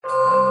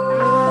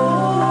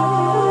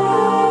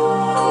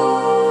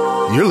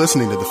You're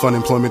listening to the Fun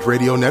Employment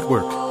Radio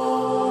Network. The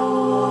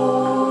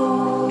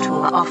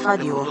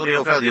future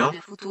of radio.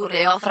 The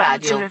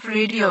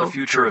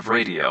future of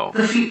radio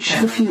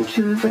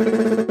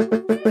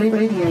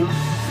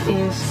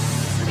is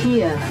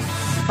here.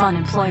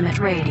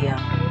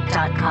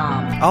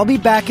 FunemploymentRadio.com. I'll be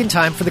back in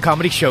time for the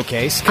comedy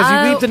showcase because you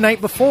leave the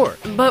night before.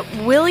 But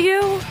will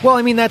you? Well,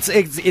 I mean,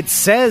 it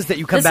says that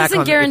you come back on This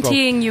isn't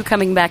guaranteeing you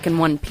coming back in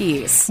one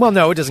piece. Well,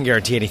 no, it doesn't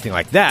guarantee anything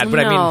like that.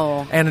 But No.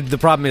 I mean, and the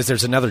problem is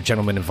there's another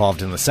gentleman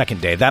involved in the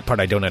second day. That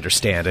part I don't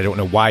understand. I don't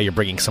know why you're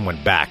bringing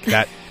someone back.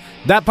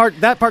 That part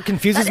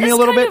confuses me a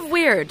little bit. It's kind of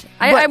weird.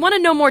 I want to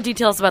know more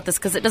details about this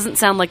because it doesn't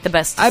sound like the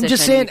best decision I'm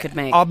just saying, you could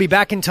make. I'll be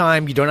back in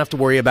time. You don't have to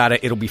worry about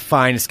it. It'll be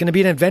fine. It's going to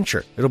be an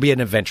adventure. It'll be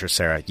an adventure,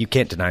 Sarah. You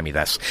can't deny me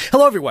this.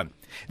 Hello, everyone.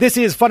 This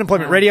is Fun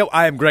Employment Radio.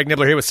 I am Greg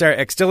Nibbler here with Sarah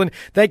X. Dillon.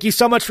 Thank you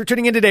so much for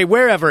tuning in today,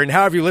 wherever and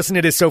however you listen.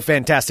 It is so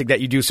fantastic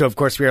that you do so. Of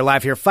course, we are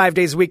live here 5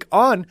 days a week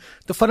on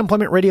the Fun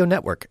Employment Radio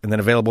Network and then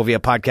available via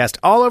podcast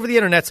all over the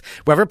internets,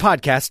 wherever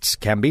podcasts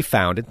can be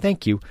found. And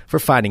thank you for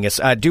finding us.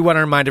 I do want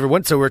to remind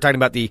everyone, so we're talking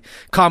about the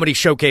comedy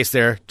showcase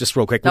there, just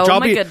real quick, which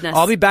goodness.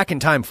 I'll be back in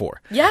time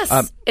for.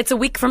 Yes, it's a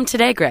week from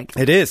today, Greg.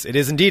 It is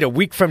indeed a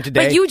week from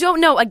today. But you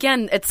don't know.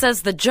 Again, it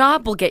says the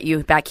job will get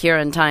you back here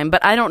in time,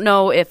 but I don't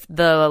know if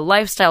the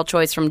lifestyle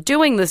choice from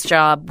doing this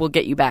job will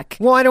get you back.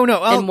 Well, I don't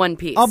know. In one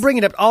piece. I'll bring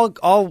it up.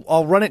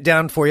 I'll run it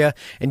down for you,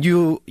 and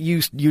you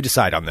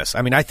decide on this.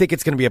 I mean, I think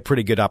it's going to be a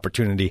pretty good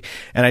opportunity,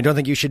 and I don't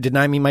think you should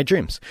deny me my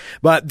dreams.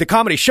 But the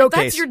comedy showcase.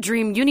 That's your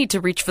dream. You need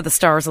to reach for the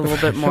stars a little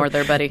bit more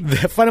there, buddy.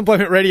 The Fun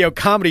Employment Radio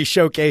Comedy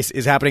Showcase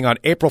is happening on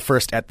April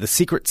 1st at the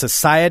Secret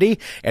Society,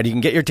 and you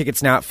can get your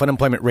tickets now at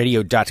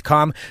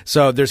funemploymentradio.com.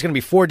 So there's going to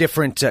be 4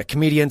 different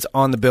comedians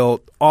on the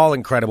bill, all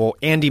incredible.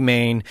 Andy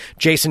Main,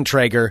 Jason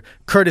Traeger,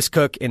 Curtis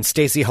Cook, and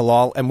Stacey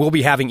Halal, and we'll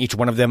be having each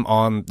one of them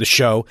on the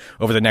show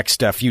over the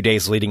next few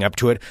days leading up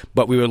to it.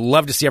 But we would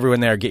love to see everyone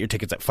there. Get your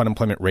tickets at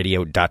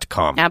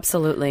funemploymentradio.com.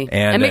 Absolutely.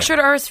 And make sure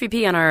to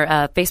RSVP on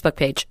our Facebook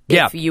page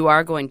if you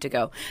are going to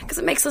go, because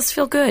it makes us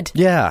feel good.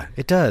 Yeah,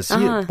 it does.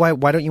 Why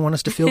don't you want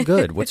us to feel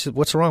good?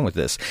 What's wrong with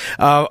this?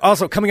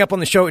 Also, coming up on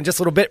the show in just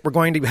a little bit, we're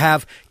going to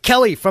have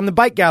Kelly from the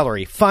Bike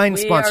Gallery, fine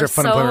sponsor of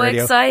Fun Employment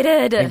Radio. We are so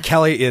excited. And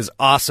Kelly is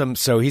awesome,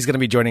 so he's going to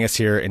be joining us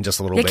here in just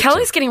a little bit.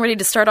 Kelly's getting ready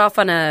to start off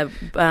on a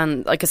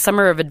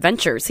summer of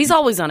adventures. He's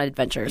always on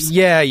adventures.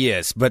 Yeah, he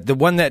is. But the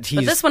one that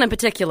But this one in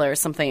particular is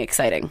something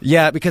exciting.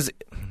 Yeah, because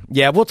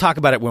we'll talk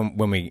about it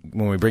when we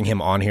bring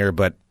him on here.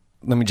 But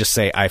let me just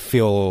say, I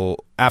feel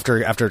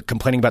after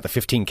complaining about the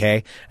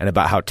 15K and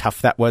about how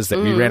tough that was that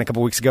we ran a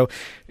couple weeks ago,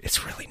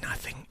 it's really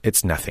nothing.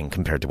 It's nothing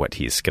compared to what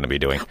he's going to be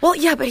doing. Well,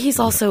 yeah, but he's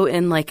also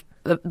in like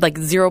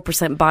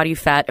 0% body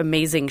fat,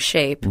 amazing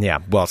shape. Yeah,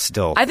 well,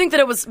 still. I think that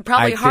it was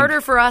probably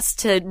harder for us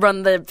to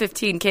run the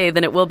 15K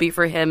than it will be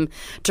for him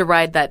to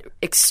ride that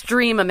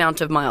extreme amount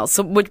of miles,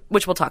 so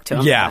which we'll talk to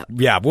him about.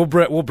 Yeah, we'll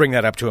bring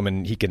that up to him,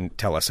 and he can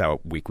tell us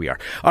how weak we are.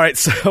 All right,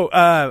 so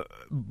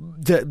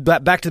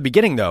back to the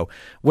beginning, though.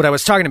 What I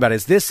was talking about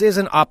is this is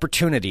an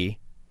opportunity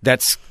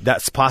that's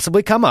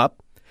possibly come up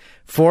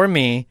for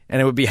me,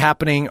 and it would be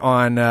happening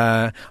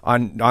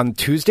on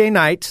Tuesday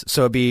night,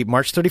 so it'd be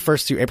March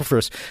 31st through April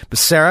 1st. But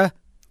Sarah,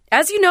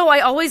 as you know,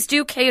 I always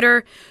do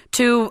cater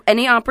to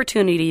any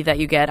opportunity that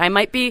you get. I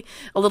might be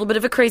a little bit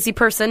of a crazy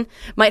person,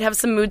 might have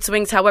some mood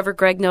swings. However,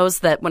 Greg knows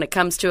that when it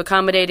comes to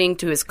accommodating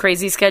to his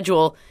crazy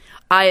schedule,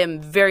 I am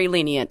very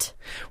lenient.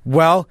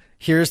 Well,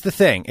 here's the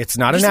thing. It's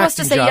not an acting job. You're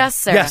supposed to say yes,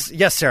 Sarah.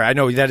 Yes, Sarah. I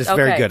know that is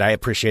very good. I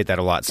appreciate that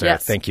a lot, Sarah.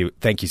 Yes. Thank you,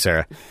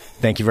 Sarah.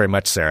 Thank you very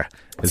much, Sarah.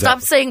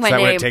 Stop saying my name.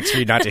 Is that what it takes for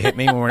you not to hit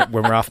me when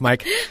we're off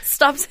mic?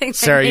 Stop saying my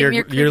Sarah,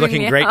 name. You're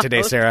looking great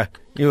today, Sarah.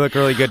 You look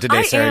really good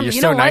today, Sarah. You're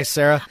so nice,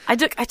 Sarah. I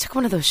took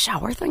one of those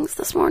shower things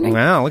this morning.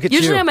 Wow, look at you.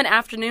 Usually I'm an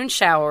afternoon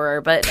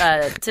showerer, but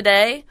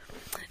today,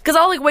 because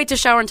I'll wait to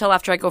shower until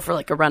after I go for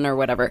a run or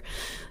whatever.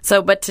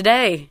 So, but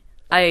today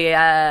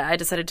I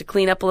decided to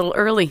clean up a little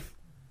early.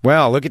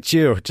 Well, look at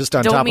you, just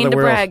on top of the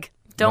world.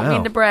 Don't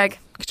mean to brag.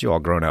 Look at you all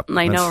grown up.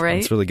 I know,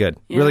 right? That's really good.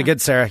 Yeah. Really good,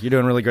 Sarah. You're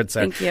doing really good,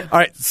 Sarah. Thank you. All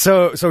right,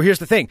 so here's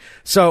the thing.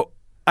 So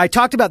I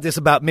talked about this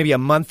about maybe a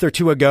month or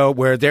two ago,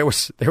 where there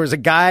was a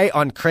guy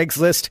on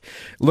Craigslist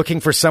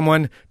looking for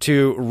someone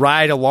to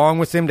ride along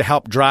with him to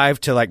help drive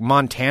to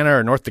Montana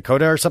or North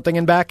Dakota or something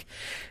and back.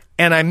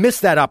 And I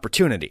missed that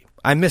opportunity.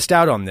 I missed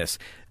out on this.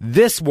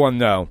 This one,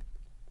 though,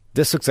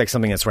 this looks like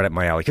something that's right up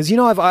my alley. Because,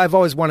 I've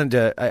always wanted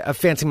to, I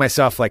fancy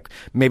myself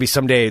maybe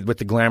someday with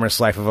the glamorous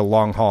life of a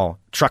long haul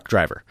truck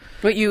driver.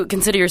 But you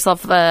consider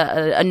yourself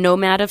a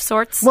nomad of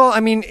sorts? Well,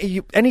 I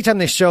mean, anytime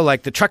they show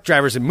the truck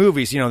drivers in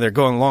movies, they're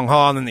going long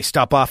haul and then they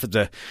stop off at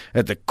the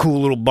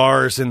cool little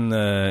bars in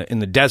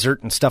the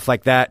desert and stuff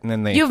like that, and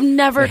then You've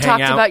never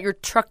talked about your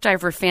truck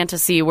driver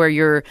fantasy where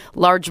you're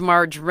Large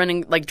Marge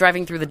running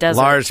driving through the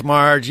desert. Large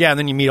Marge, yeah, and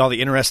then you meet all the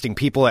interesting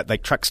people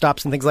at truck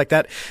stops and things like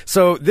that.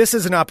 So this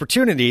is an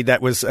opportunity that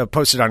was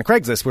posted on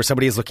Craigslist where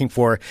somebody is looking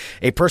for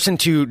a person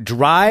to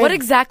drive. What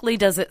exactly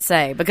does it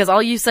say? Because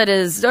all you said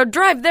is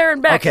drive there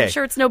and back. Okay. I'm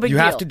sure it's no big deal.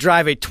 You have to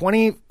drive a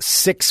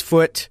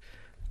 26-foot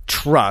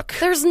truck.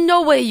 There's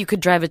no way you could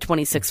drive a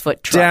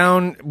 26-foot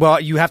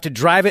truck. You have to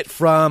drive it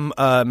from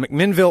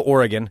McMinnville,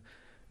 Oregon,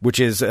 which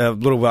is a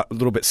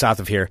little bit south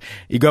of here.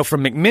 You go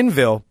from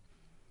McMinnville,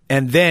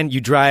 and then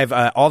you drive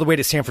all the way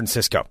to San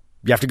Francisco.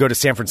 You have to go to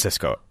San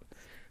Francisco.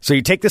 So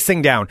you take this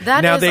thing down.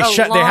 That is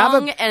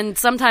long and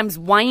sometimes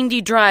windy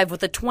drive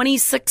with a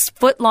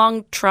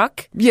 26-foot-long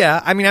truck.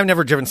 Yeah, I mean, I've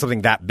never driven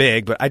something that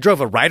big, but I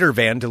drove a Ryder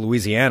van to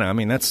Louisiana. I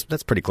mean, that's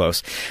pretty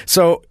close.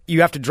 So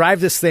you have to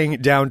drive this thing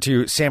down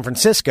to San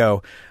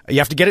Francisco. You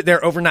have to get it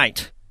there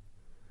overnight.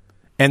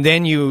 And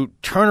then you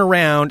turn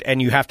around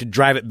and you have to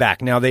drive it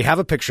back. Now, they have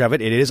a picture of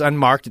it. It is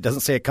unmarked. It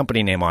doesn't say a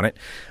company name on it.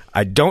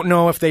 I don't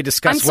know if they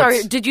discuss I'm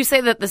sorry, did you say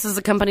that this is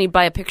accompanied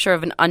by a picture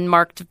of an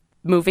unmarked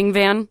moving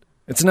van?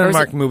 It's an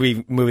unmarked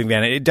moving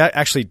van. It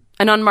actually...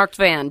 An unmarked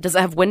van. Does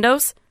it have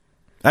windows?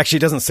 Actually,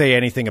 it doesn't say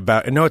anything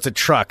about... No, it's a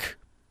truck.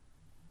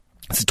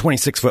 It's a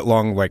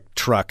 26-foot-long,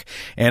 truck.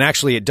 And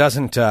actually, it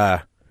doesn't...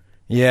 it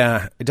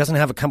doesn't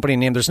have a company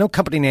name. There's no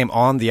company name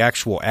on the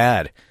actual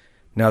ad,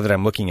 now that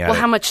I'm looking at it. Well,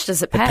 how much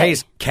does it pay? It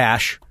pays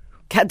cash.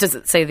 Does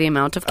it say the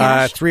amount of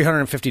cash?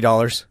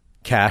 $350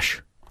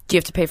 cash. Do you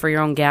have to pay for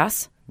your own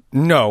gas?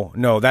 No.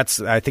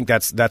 I think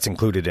that's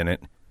included in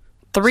it.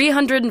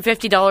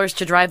 $350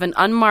 to drive an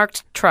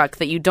unmarked truck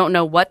that you don't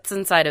know what's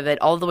inside of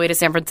it all the way to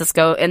San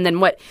Francisco. And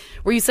then what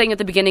were you saying at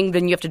the beginning?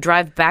 Then you have to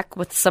drive back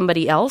with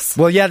somebody else?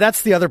 Well, yeah,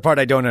 that's the other part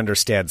I don't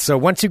understand. So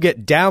once you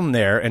get down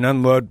there and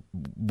unload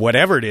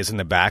whatever it is in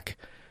the back,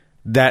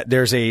 that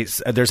there's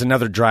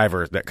another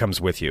driver that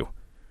comes with you.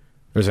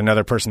 There's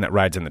another person that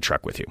rides in the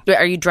truck with you.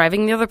 Are you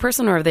driving the other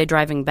person or are they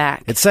driving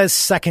back? It says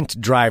second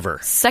driver.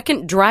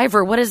 Second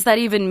driver? What does that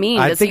even mean?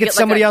 I think it's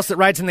somebody else that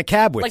rides in the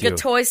cab with you. Like a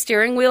toy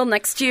steering wheel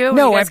next to you?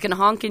 No, you guys can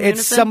honk in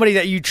unison? It's somebody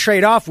that you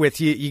trade off with.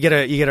 You get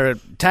a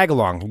tag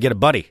along. You get a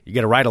buddy. You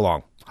get a ride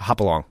along, a hop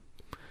along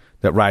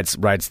that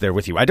rides there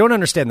with you. I don't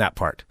understand that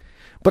part.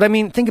 But I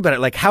mean, think about it.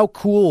 Like, how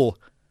cool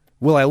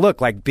will I look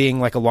like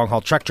being like a long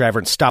haul truck driver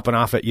and stopping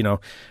off at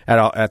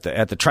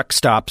at the truck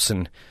stops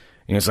and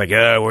it's like,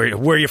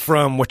 where you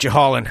from? What you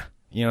hauling?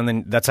 And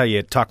then that's how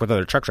you talk with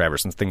other truck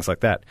drivers and things like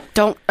that.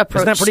 Don't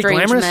approach strange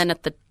glamorous? men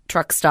at the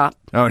truck stop.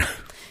 Oh, no.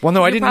 Well,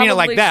 no, I didn't mean it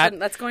like that.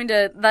 That's going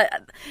to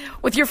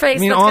with your face.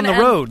 I mean, on the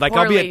road, like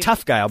I'll be a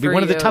tough guy. I'll be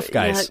one of the tough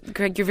guys. Yeah,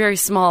 Greg, you're very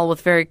small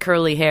with very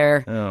curly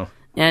hair. Oh.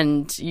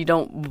 And you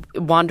don't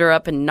wander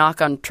up and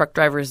knock on truck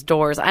drivers'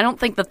 doors. I don't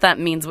think that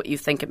means what you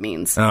think it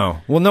means.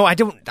 Oh, well, no, I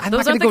don't. I'm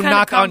not going to go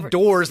knock on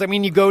doors. I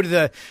mean, you go to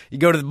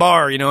the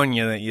bar, and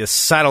you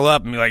saddle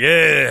up and be like,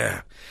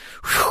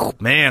 whew,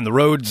 man, the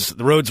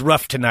road's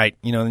rough tonight.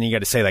 And you got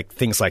to say like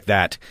things like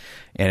that.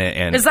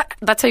 And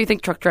that's how you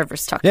think truck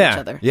drivers talk to each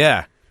other?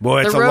 Yeah.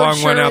 Boy, it's a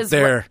long one out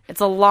there.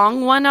 It's a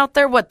long one out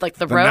there. What, like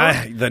the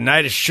road? The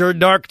night is sure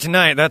dark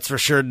tonight. That's for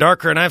sure.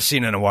 Darker than I've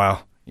seen in a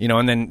while.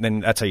 And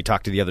then that's how you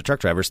talk to the other truck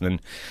drivers. And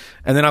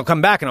then I'll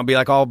come back and I'll be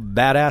like all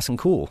badass and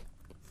cool.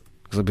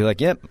 Because I'll be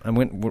like, yep,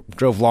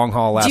 drove long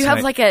haul last night. Do you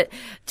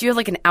have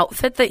like an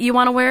outfit that you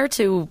want to wear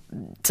to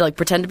like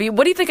pretend to be?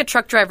 What do you think a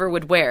truck driver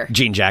would wear?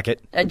 Jean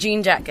jacket. A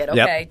jean jacket,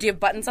 okay. Yep. Do you have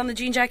buttons on the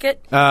jean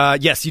jacket?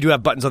 Yes, you do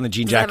have buttons on the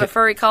jean jacket. Does it have a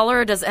furry collar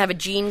or does it have a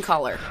jean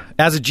collar?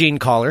 As a jean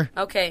collar.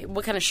 Okay.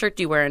 What kind of shirt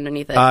do you wear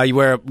underneath it? You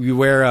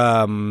wear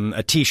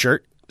a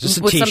t-shirt. Just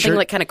a with t-shirt. Something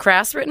like kind of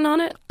crass written on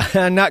it?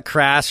 Not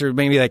crass, or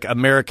maybe like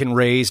American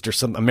raised or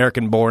some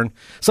American born.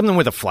 Something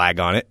with a flag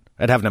on it.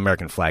 I'd have an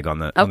American flag on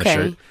the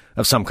shirt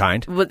of some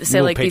kind. Would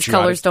say like these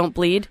colors don't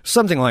bleed?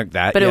 Something like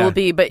that. But it will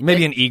be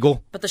maybe an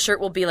eagle. But the shirt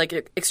will be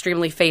like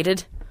extremely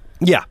faded.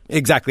 Yeah,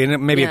 exactly,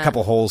 and maybe a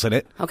couple holes in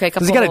it. Okay,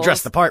 because you got to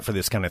dress the part for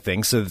this kind of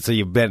thing, so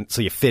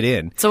you fit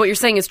in. So what you're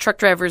saying is truck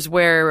drivers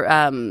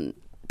wear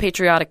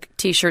patriotic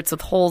T-shirts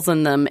with holes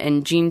in them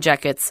and jean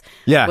jackets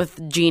with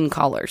jean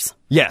collars.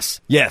 Yes,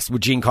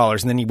 with jean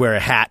collars, and then you wear a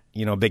hat,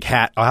 a big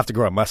hat. I'll have to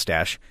grow a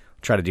mustache.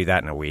 Try to do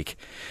that in a week.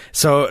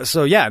 So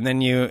yeah, and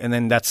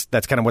then that's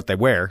kind of what they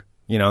wear,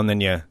 and then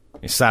you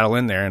saddle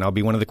in there, and I'll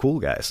be one of the cool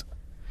guys.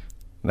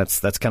 That's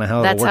kind of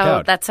how it'll work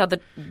out. That's how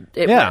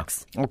it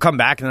works. I'll come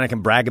back and then I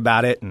can brag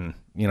about it, and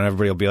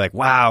everybody will be like,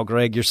 "Wow,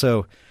 Greg, you're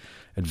so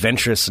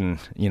adventurous and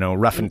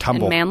rough and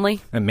tumble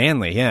and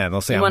manly." Yeah,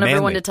 they'll say you I'm want manly.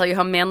 Everyone to tell you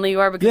how manly you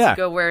are because you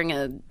go wearing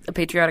a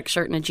patriotic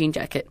shirt and a jean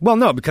jacket. Well,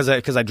 no, because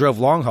I drove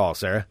long haul,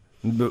 Sarah,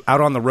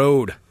 out on the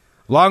road.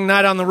 Long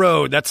night on the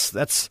road.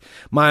 That's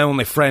my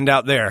only friend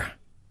out there.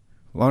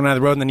 Long night on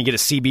the road, and then you get a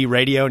CB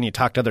radio and you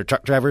talk to other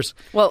truck drivers.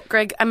 Well,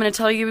 Greg, I'm going to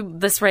tell you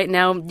this right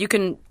now. You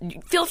can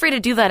feel free to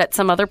do that at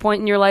some other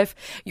point in your life.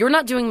 You're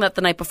not doing that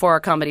the night before our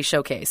comedy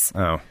showcase.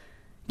 Oh,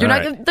 you're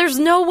not. Right. There's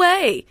no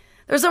way.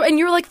 And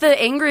you're like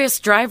the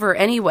angriest driver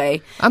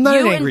anyway. I'm not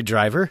an angry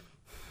driver.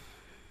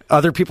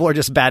 Other people are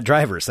just bad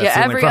drivers. That's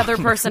the only every problem.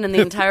 other person in the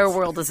entire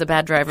world is a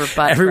bad driver,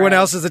 but everyone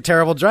else is a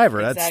terrible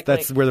driver. Exactly.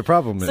 That's where the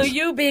problem is. So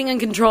you being in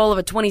control of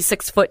a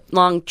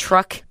 26-foot-long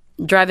truck,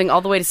 driving all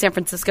the way to San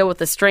Francisco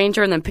with a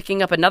stranger, and then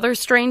picking up another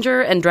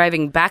stranger and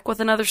driving back with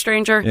another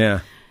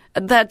stranger,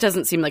 that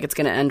doesn't seem like it's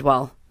going to end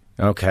well.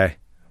 Okay,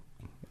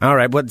 all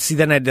right. Well, see,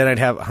 then I'd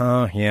have,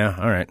 all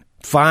right,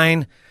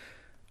 fine.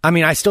 I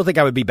mean, I still think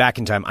I would be back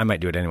in time. I might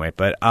do it anyway,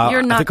 but You're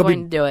I not think I'll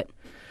going to do it.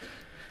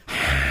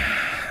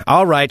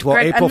 All right. Well,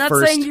 Greg, April 1st. I'm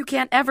not saying you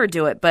can't ever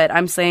do it, but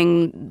I'm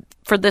saying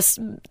for this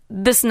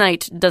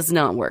night does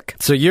not work.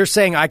 So you're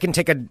saying I can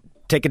take a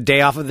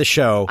day off of the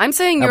show? I'm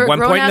saying you're at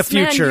one a point in the grown-ass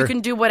man. future. You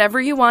can do whatever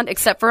you want,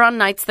 except for on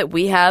nights that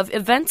we have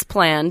events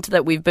planned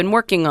that we've been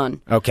working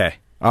on. Okay.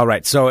 All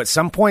right. So at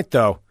some point,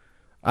 though,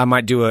 I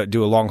might do a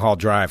long haul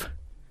drive.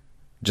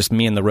 Just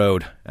me and the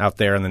road out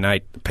there in the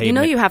night. Pavement. You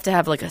know you have to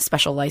have like a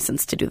special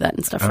license to do that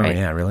and stuff, right? Oh,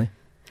 yeah, really?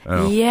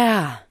 Oh.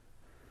 Yeah.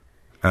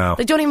 Oh.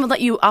 They don't even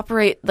let you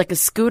operate like a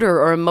scooter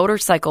or a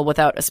motorcycle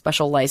without a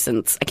special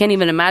license. I can't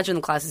even imagine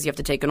the classes you have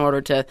to take in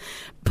order to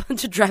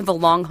drive a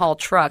long haul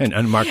truck. An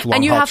unmarked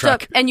long haul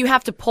truck. And you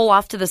have to pull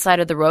off to the side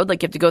of the road,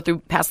 like you have to go through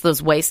past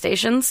those way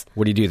stations.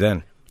 What do you do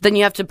then? Then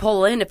you have to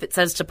pull in. If it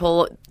says to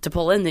pull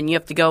in, then you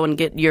have to go and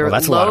get your Well,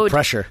 that's load. a lot of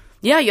pressure.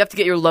 Yeah, you have to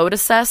get your load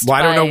assessed. Well,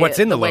 I don't know by what's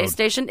in the way load.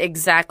 station.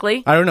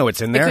 Exactly. I don't know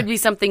what's in there. It could be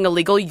something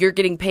illegal. You're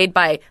getting paid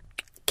by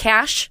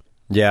cash.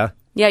 Yeah.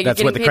 Yeah, you're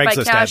That's what getting the paid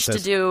by Craigslist ad cash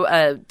says.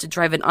 to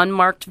drive an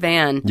unmarked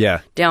van.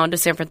 Yeah. Down to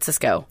San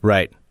Francisco.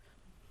 Right.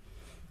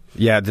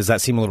 Yeah. Does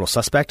that seem a little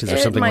suspect? Is there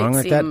something wrong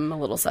like It that? might seem a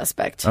little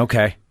suspect.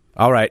 Okay.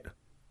 All right.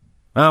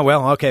 Oh,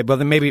 well, okay. Well,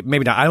 then maybe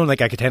not. I don't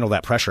think I could handle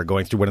that pressure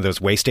going through one of those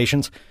way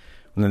stations.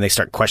 And then they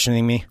start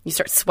questioning me. You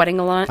start sweating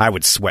a lot. I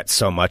would sweat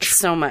so much.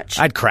 So much.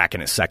 I'd crack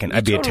in a second.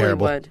 I'd be totally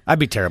terrible. would. I'd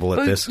be terrible at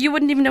But this. you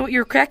wouldn't even know what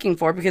you're cracking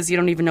for because you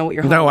don't even know what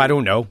you're No, hauling. I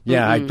don't know.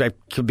 Yeah, I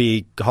could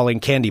be hauling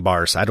candy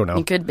bars. I don't know.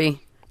 You could be.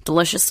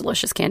 Delicious,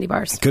 delicious candy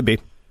bars. Could be.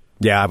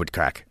 Yeah, I would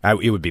crack.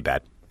 It would be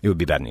bad. It would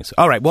be bad news.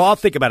 All right. Well, I'll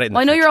think about it. Well,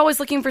 I know you're always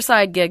looking for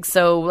side gigs,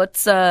 so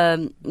let's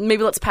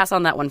pass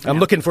on that one for I'm now.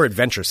 looking for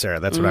adventure,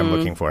 Sarah. That's what I'm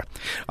looking for.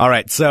 All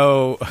right.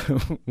 So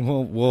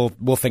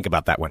we'll think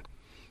about that one.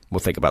 We'll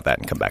think about that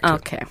and come back to it.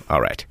 Okay.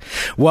 All right.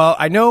 Well,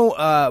 I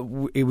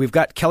know we've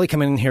got Kelly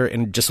coming in here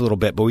in just a little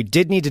bit, but we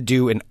did need to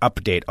do an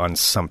update on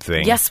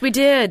something. Yes, we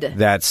did.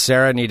 That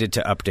Sarah needed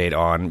to update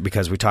on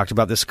because we talked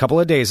about this a couple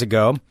of days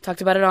ago.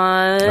 Talked about it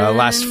on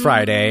Last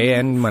Friday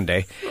and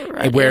Monday,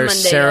 Friday where and Monday,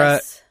 Sarah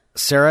yes.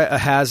 Sarah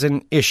has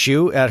an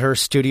issue at her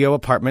studio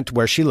apartment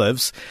where she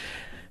lives,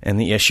 and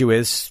the issue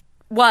is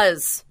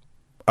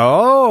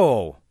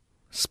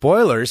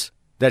spoilers,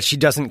 that she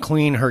doesn't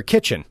clean her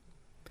kitchen.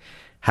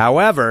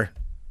 However,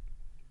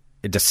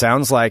 it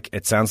sounds like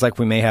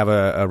we may have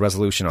a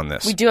resolution on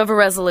this. We do have a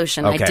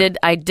resolution. Okay.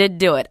 I did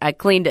do it. I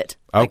cleaned it.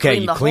 Okay, I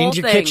you the cleaned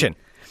whole your thing. kitchen.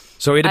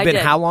 So it had I been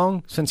did. how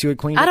long since you had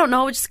cleaned it? I don't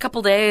know, just a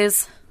couple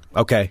days.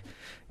 Okay.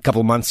 A couple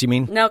of months, you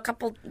mean? No,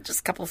 just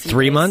a couple few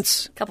 3 days.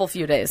 months? Couple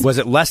few days. Was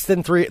it less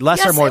than three?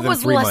 Less or more than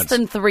 3 months? It was less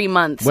than 3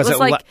 months. Was it it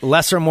was like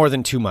less or more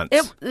than 2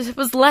 months? it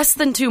was less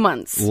than 2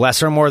 months.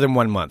 Less or more than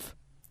 1 month?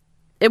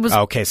 It was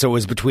Okay, so it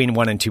was between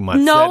 1 and 2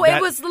 months. No, That-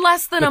 it was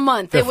less than a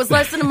month. It was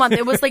less than a month.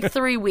 It was like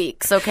 3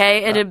 weeks,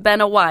 okay? It had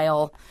been a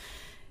while.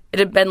 It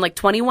had been like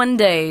 21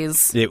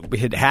 days.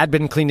 It had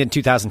been cleaned in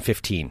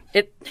 2015.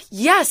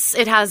 Yes,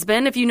 it has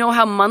been. If you know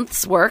how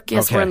months work.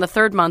 Yes, Okay. we're in the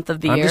third month of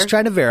the I'm year. just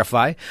trying to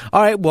verify.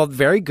 All right, well,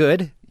 very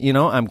good. You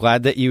know, I'm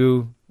glad that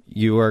you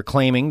are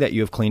claiming that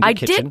you have cleaned your I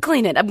kitchen. did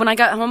clean it. When I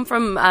got home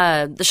from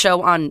the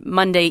show on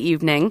Monday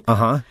evening,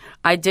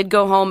 I did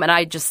go home and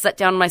I just set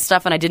down my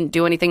stuff and I didn't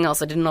do anything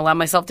else. I didn't allow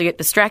myself to get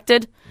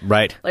distracted.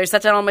 Right. I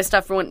set down all my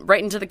stuff and went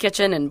right into the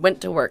kitchen and went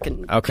to work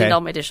and Okay. cleaned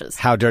all my dishes.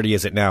 How dirty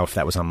is it now if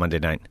that was on Monday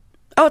night?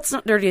 Oh, it's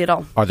not dirty at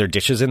all. Are there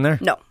dishes in there?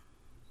 No.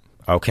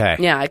 Okay.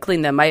 Yeah, I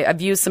cleaned them.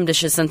 I've used some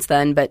dishes since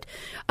then, but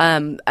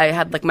I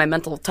had like my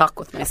mental talk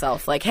with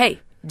myself, like, "Hey,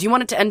 do you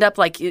want it to end up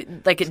like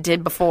it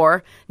did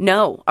before?"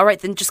 No. All right,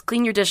 then just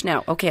clean your dish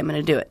now. Okay, I'm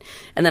going to do it.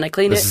 And then I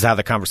cleaned This it. is how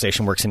the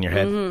conversation works in your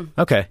head? Mm-hmm.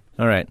 Okay.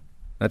 All right.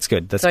 That's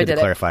good. That's So I good to did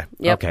it. clarify.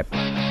 Yep. Okay.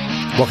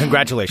 Well,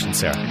 congratulations,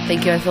 Sarah.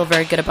 Thank you. I feel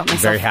very good about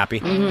myself. Very happy.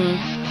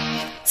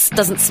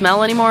 Doesn't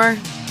smell anymore.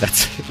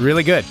 That's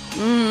really good.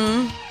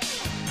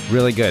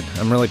 Really good.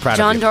 I'm really proud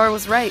John of you. Doerr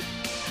was right.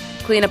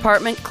 Clean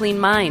apartment, clean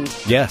mind.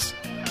 Yes.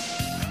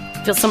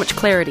 Feel so much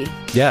clarity.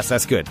 Yes,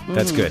 that's good.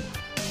 That's good.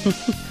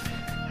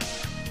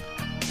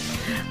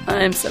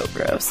 I'm so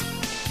gross.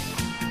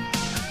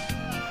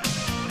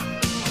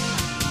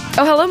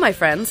 Oh, hello, my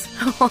friends.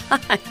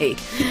 Hi.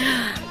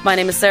 My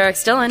name is Sarah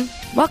X. Dillon.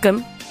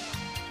 Welcome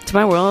to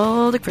my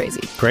world of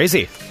crazy.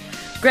 Crazy.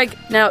 Greg,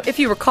 now, if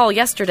you recall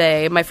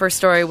yesterday, my first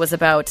story was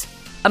about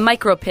a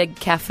micro pig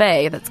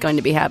cafe that's going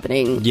to be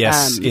happening.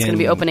 Yes, It's going to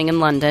be opening in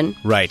London.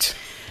 Right.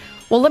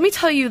 Well, let me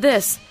tell you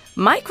this.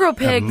 Micro A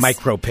pigs.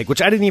 micro pig,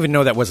 which I didn't even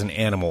know that was an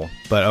animal,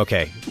 but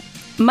okay.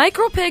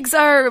 Micro pigs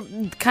are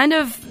kind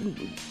of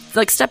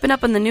like stepping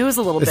up in the news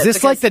a little Is bit.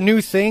 this like because- the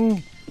new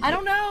thing? I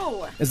don't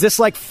know. Is this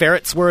like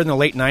ferrets were in the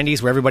late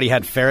 90s where everybody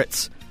had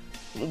ferrets?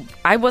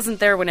 I wasn't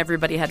there when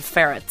everybody had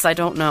ferrets. I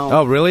don't know.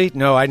 Oh, really?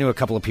 No, I knew a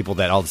couple of people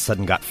that all of a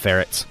sudden got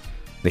ferrets.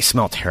 They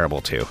smell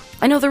terrible, too.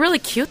 I know they're really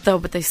cute though,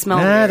 but they smell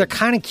Nah, weird. they're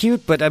kind of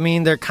cute, but I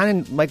mean, they're kind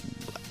of like...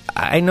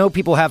 I know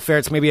people have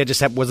ferrets. Maybe I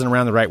just wasn't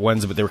around the right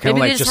ones, but they were kind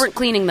Maybe of they like just weren't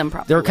cleaning them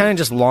properly. They were kind of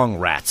just long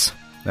rats.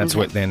 That's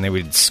what. Then they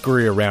would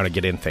scurry around and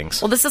get in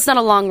things. Well, this is not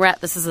a long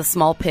rat. This is a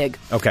small pig.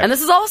 Okay. And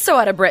this is also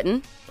out of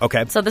Britain.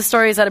 Okay. So this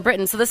story is out of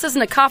Britain. So this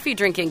isn't a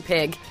coffee-drinking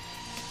pig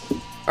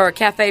or a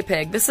cafe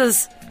pig. This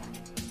is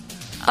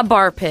a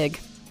bar pig.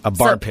 A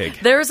bar pig.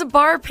 There's a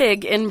bar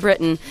pig in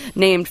Britain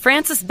named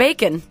Francis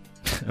Bacon,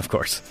 Of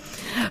course.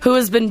 who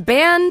has been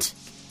banned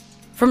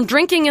from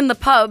drinking in the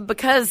pub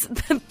because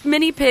the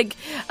mini pig,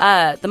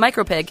 the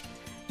micro pig,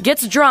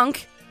 gets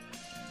drunk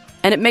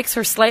and it makes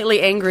her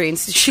slightly angry and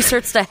she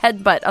starts to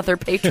headbutt other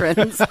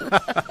patrons.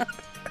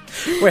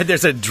 Wait,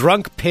 there's a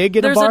drunk pig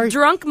in a bar? There's a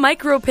drunk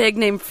micro pig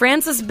named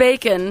Francis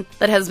Bacon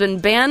that has been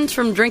banned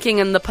from drinking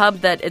in the pub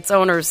that its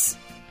owners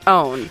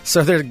own.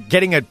 So they're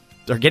getting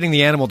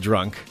the animal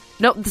drunk.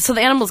 No, so the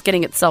animal's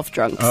getting itself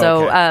drunk.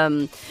 Oh,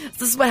 okay. So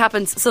this is what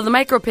happens. So the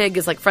micro pig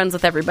is like friends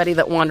with everybody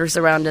that wanders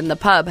around in the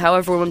pub.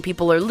 However, when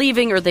people are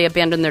leaving or they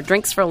abandon their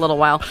drinks for a little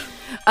while,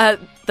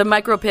 the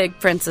micro pig,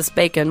 Francis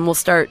Bacon, will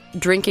start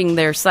drinking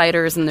their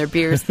ciders and their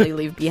beers they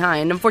leave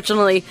behind.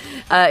 Unfortunately,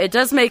 it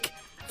does make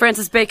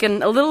Francis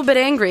Bacon a little bit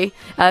angry.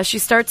 She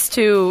starts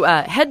to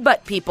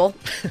headbutt people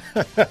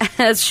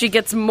as she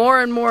gets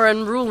more and more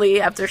unruly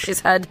after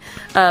she's had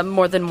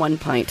more than one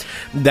pint.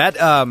 That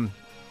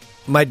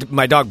my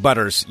dog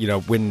Butters,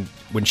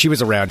 when she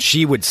was around,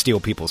 she would steal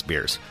people's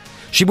beers.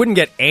 She wouldn't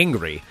get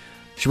angry.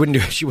 She wouldn't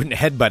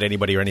headbutt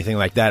anybody or anything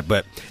like that.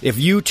 But if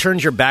you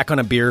turned your back on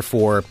a beer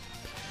for,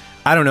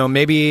 I don't know,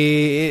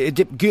 maybe it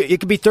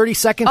could be 30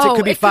 seconds. It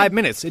could be 5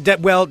 minutes.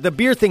 The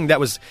beer thing, that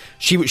was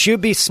she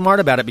would be smart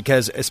about it,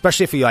 because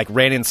especially if you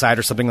ran inside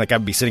or something, like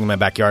I'd be sitting in my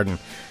backyard and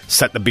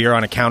set the beer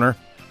on a counter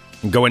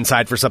and go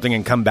inside for something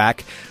and come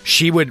back,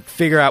 she would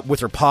figure out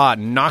with her paw,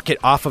 knock it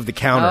off of the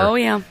counter. Oh,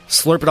 yeah.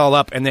 Slurp it all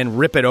up and then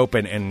rip it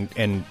open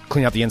and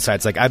clean out the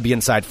insides. Like, I'd be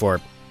inside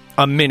for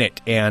a minute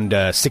and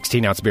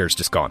 16-ounce beer is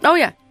just gone. Oh,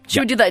 yeah. She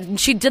would do that. And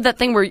she did that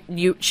thing where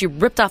she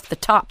ripped off the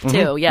top, too.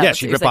 Mm-hmm. Yeah, Yeah,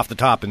 she'd rip off the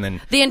top and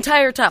then... The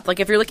entire top. Like,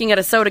 if you're looking at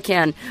a soda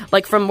can,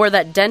 like, from where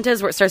that dent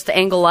is, where it starts to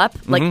angle up,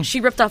 like, she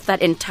ripped off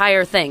that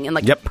entire thing in,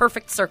 like, a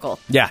perfect circle.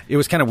 Yeah, it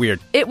was kind of weird.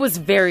 It was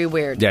very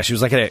weird. Yeah, she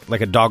was like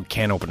a dog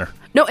can opener.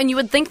 No, and you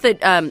would think that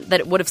that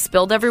it would have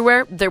spilled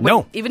everywhere.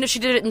 No. Even if she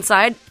did it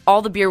inside,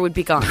 all the beer would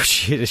be gone.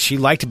 She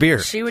liked beer.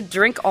 She would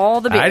drink all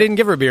the beer. I didn't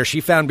give her beer.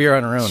 She found beer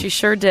on her own. She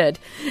sure did.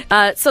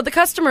 So the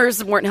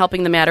customers weren't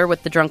helping the matter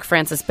with the drunk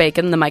Francis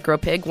Bacon, the micro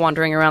pig,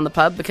 wandering around the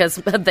pub because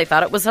they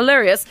thought it was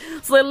hilarious.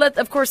 So they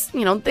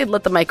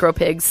let the micro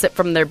pigs sip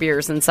from their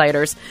beers and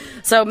ciders.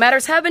 So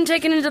matters have been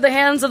taken into the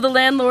hands of the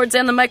landlords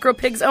and the micro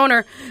pig's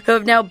owner, who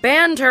have now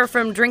banned her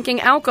from drinking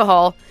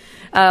alcohol.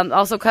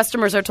 Also,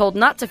 customers are told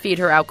not to feed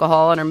her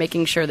alcohol and are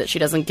making sure that she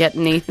doesn't get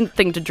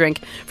anything to drink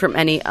from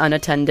any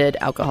unattended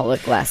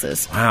alcoholic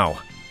glasses. Wow.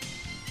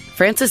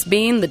 Francis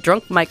Bacon, the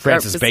drunk micro...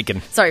 Francis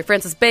Bacon. Sorry,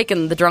 Francis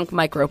Bacon, the drunk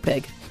micro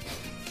pig.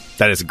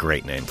 That is a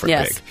great name for a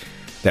Yes. pig.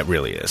 That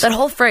really is. That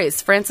whole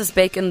phrase, Francis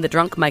Bacon, the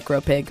drunk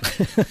micro pig.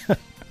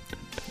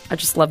 I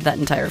just love that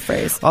entire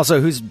phrase.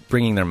 Also, who's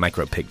bringing their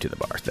micro pig to the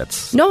bar?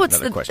 That's No,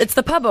 another question. it's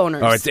the pub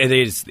owners. Oh, it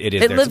is. It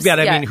is. It There. lives-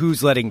 I yeah. mean,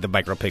 who's letting the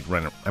micro pig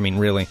run? I mean,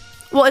 really?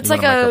 Well, it's You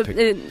like want a micro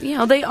pig?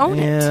 they own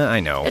it. Yeah, I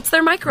know. It's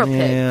their micro pig.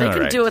 Yeah, They all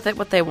can right. do with it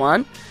what they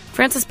want.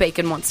 Francis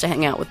Bacon wants to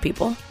hang out with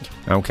people.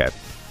 Okay.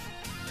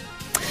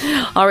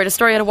 All right, a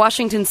story out of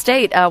Washington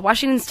State.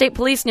 Washington State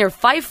police near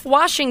Fife,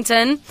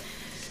 Washington,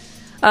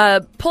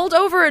 pulled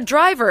over a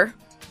driver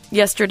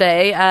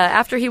yesterday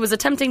after he was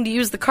attempting to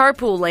use the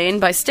carpool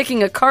lane by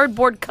sticking a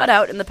cardboard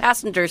cutout in the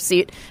passenger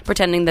seat,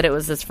 pretending that it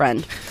was his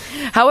friend.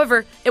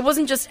 However, it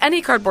wasn't just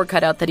any cardboard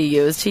cutout that he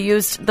used. He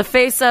used the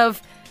face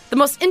of the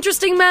most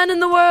interesting man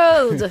in the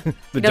world.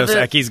 The Dos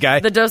Equis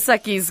guy? The Dos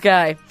Equis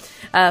guy,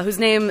 whose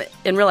name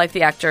in real life,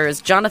 the actor, is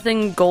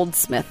Jonathan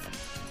Goldsmith.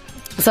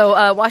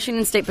 So,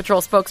 Washington State Patrol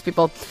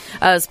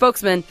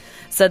spokesman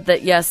said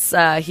that, yes,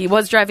 he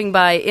was driving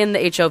by in the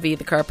HOV,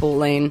 the carpool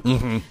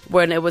lane,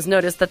 when it was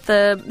noticed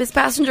that his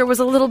passenger was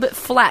a little bit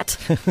flat,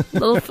 a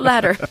little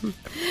flatter.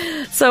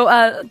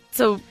 So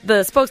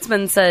the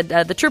spokesman said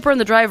the trooper and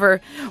the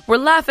driver were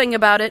laughing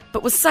about it,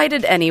 but was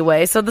cited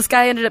anyway. So this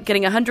guy ended up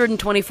getting a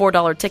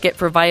 $124 ticket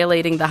for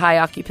violating the high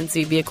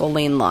occupancy vehicle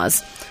lane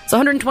laws.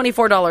 So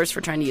 $124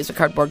 for trying to use a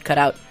cardboard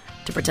cutout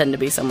to pretend to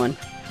be someone.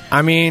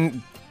 I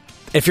mean,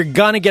 if you're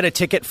going to get a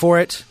ticket for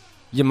it,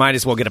 you might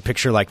as well get a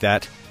picture like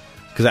that.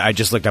 Because I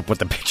just looked up what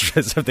the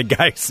pictures of the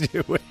guys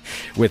do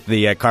with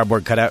the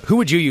cardboard cutout. Who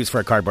would you use for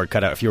a cardboard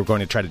cutout if you were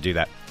going to try to do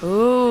that?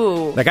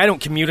 Ooh. Like, I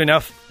don't commute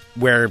enough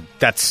where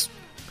that's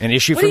an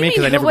issue for me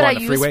because I never go on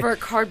the freeway. What would I use for a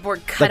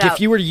cardboard cutout? Like, if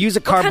you were to use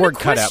a cardboard cutout...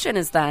 What kind of question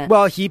is that?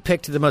 Well, he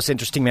picked the most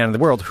interesting man in the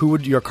world. Who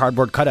would your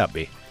cardboard cutout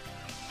be?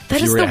 That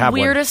if you is were to the have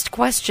one? weirdest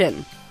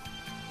question.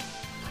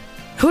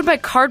 Who would my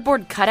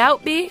cardboard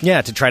cutout be?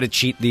 Yeah, to try to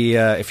cheat the...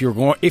 if you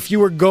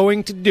were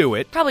going to do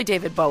it... Probably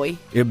David Bowie.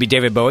 It would be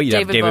David Bowie. You'd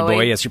have David David Bowie.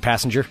 Bowie as your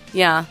passenger.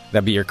 Yeah.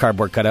 That'd be your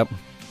cardboard cutout.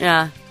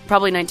 Yeah.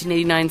 Probably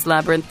 1989's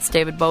Labyrinth's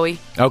David Bowie.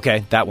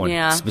 Okay, that one.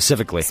 Yeah.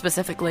 Specifically.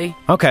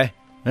 Okay.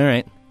 All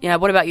right. Yeah,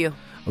 what about you?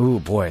 Ooh,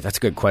 boy, that's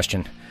a good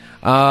question.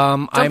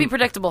 Don't be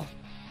predictable.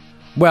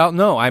 Well,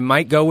 no, I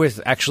might go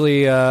with,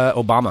 actually,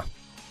 Obama.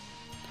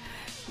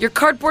 Your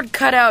cardboard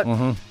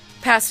cutout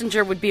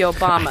passenger would be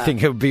Obama. I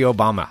think it would be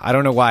Obama. I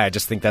don't know why. I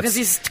just think that's... Because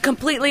he's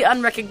completely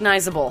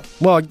unrecognizable.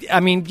 Well, I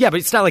mean, yeah, but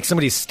it's not like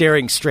somebody's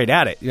staring straight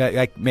at it.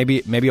 Like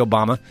maybe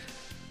Obama.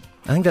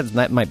 I think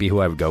that might be who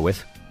I would go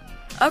with.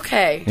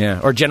 Okay.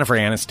 Yeah, or Jennifer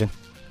Aniston.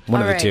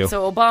 One All of right, the two.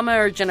 So Obama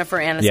or Jennifer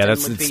Aniston. Yeah, would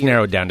it's be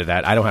narrowed down to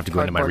that. I don't have to go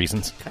into my cardboard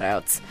reasons.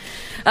 Cutouts.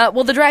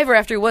 Well, the driver,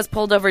 after he was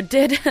pulled over,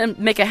 did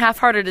make a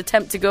half-hearted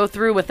attempt to go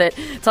through with it,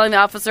 telling the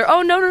officer,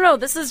 "Oh, no,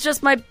 this is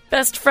just my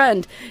best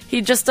friend.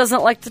 He just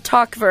doesn't like to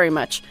talk very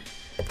much."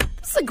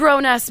 This is a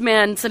grown-ass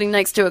man sitting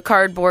next to a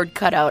cardboard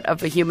cutout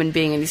of a human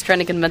being, and he's trying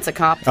to convince a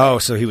cop. Oh,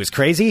 so he was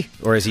crazy?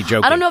 Or is he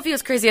joking? I don't know if he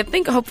was crazy. I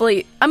think,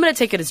 hopefully, I'm going to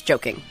take it as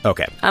joking.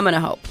 Okay. I'm going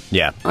to hope.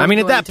 Yeah. I mean,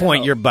 at that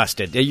point, you're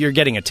busted. You're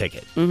getting a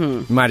ticket.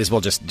 Mm-hmm. Might as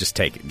well just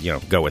take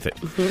it, go with it.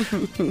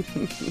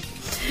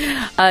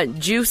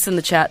 Juice in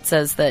the chat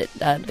says that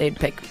they'd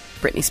pick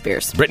Britney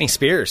Spears. Britney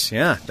Spears,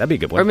 yeah, that'd be a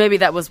good one. Or maybe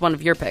that was one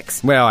of your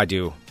picks. Well, I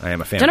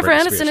am a fan Jennifer of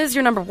Britney Aniston Spears. is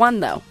your number one,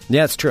 though.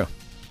 Yeah, it's true.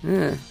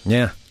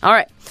 Yeah. All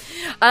right.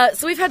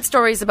 So we've had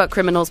stories about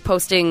criminals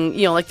posting,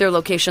 like their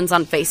locations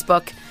on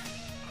Facebook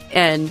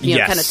and,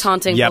 Yes. kind of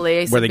taunting Yep.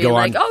 police Where and they being go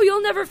like, on- "Oh,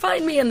 you'll never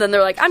find me." And then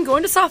they're like, "I'm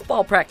going to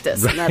softball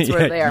practice." And that's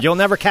where they are. You'll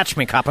never catch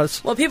me,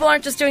 coppers. Well, people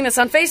aren't just doing this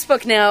on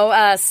Facebook now.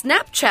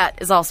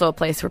 Snapchat is also a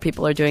place where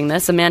people are doing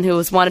this. A man who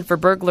was wanted for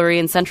burglary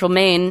in central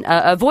Maine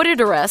avoided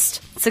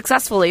arrest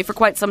successfully for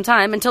quite some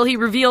time until he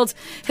revealed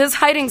his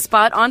hiding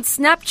spot on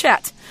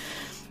Snapchat.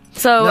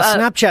 So, Now,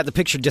 Snapchat, the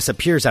picture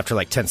disappears after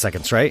like 10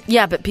 seconds, right?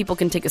 yeah, but people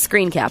can take a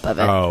screen cap of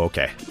it. Oh,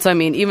 okay. So, I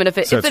mean, even if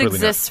it So it's really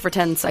exists for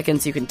 10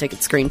 seconds, you can take a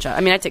screenshot.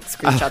 I mean, I take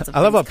screenshots of I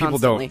love how things people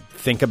constantly. don't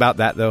think about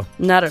that, though.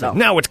 Not It's at like, all.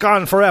 No, it's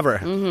gone forever.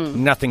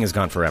 Mm-hmm. Nothing is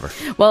gone forever.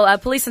 Well,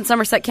 police in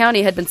Somerset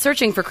County had been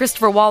searching for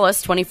Christopher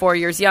Wallace, 24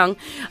 years young,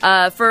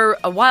 for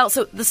a while.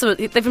 So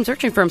they've been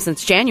searching for him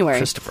since January.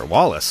 Christopher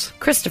Wallace.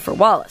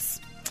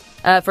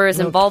 For his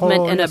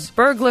involvement in a Notorious.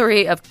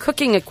 burglary of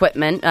cooking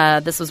equipment.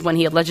 This was when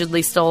he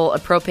allegedly stole a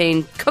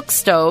propane cook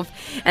stove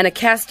and a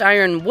cast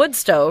iron wood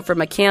stove from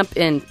a camp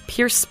in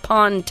Pierce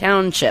Pond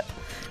Township,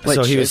 which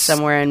So he is was-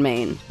 somewhere in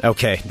Maine.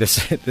 Okay,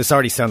 this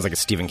already sounds like a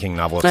Stephen King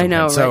novel. At I some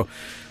know, point. right?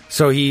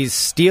 So he's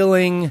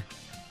stealing.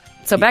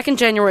 So back in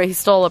January, he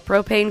stole a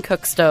propane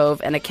cook stove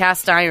and a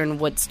cast iron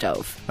wood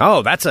stove.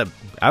 Oh,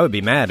 I would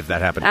be mad if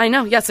that happened. I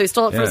know, yeah, so he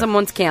stole it from Yeah.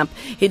 someone's camp.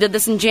 He did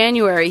this in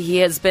January. He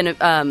has been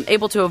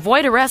able to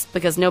avoid arrest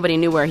because nobody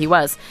knew where he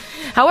was.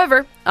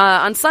 However,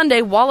 on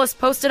Sunday, Wallace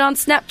posted on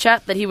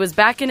Snapchat that he was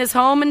back in his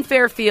home in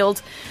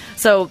Fairfield.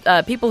 So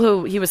people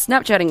who he was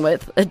Snapchatting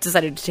with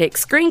decided to take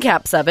screen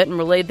caps of it and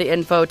relayed the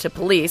info to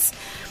police.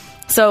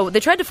 So they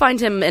tried to find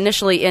him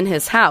initially in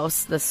his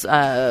house, this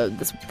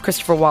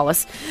Christopher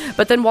Wallace.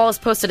 But then Wallace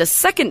posted a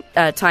second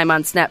time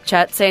on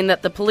Snapchat saying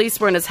that the police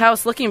were in his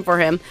house looking for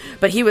him,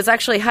 but he was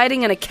actually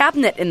hiding in a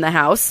cabinet in the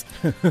house.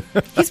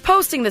 He's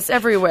posting this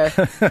everywhere.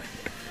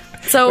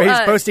 So He's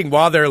posting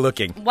while they're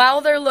looking.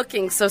 while they're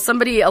looking, so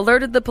somebody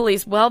alerted the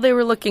police while they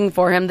were looking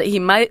for him that he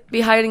might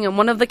be hiding in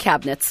one of the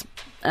cabinets.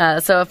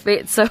 So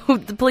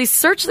the police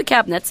searched the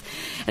cabinets,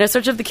 and a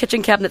search of the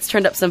kitchen cabinets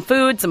turned up some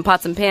food, some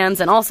pots and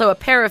pans, and also a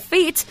pair of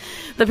feet.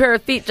 The pair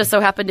of feet just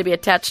so happened to be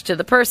attached to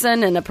the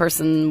person, and the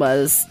person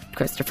was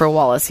Christopher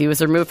Wallace. He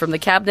was removed from the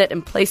cabinet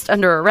and placed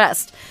under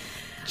arrest.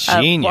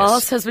 Genius.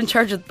 Wallace has been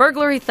charged with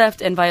burglary,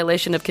 theft, and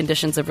violation of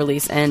conditions of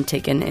release and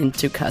taken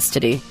into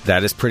custody.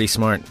 That is pretty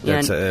smart. Yeah.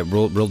 That's a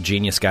real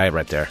genius guy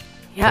right there.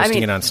 Yeah, I Posting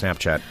mean- it on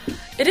Snapchat.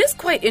 It is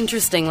quite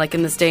interesting, like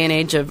in this day and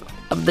age of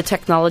the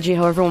technology,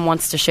 how everyone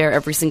wants to share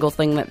every single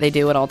thing that they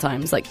do at all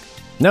times. Like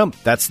No,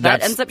 that's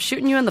that ends up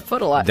shooting you in the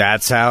foot a lot.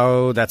 That's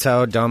how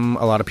dumb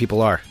a lot of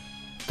people are.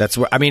 That's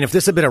what I mean. If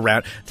this had been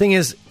around, thing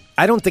is,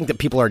 I don't think that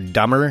people are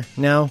dumber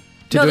now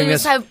to No, doing they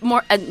this. just have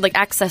more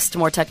access to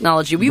more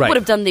technology. We Right. would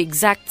have done the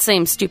exact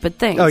same stupid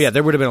things. Oh yeah,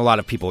 there would have been a lot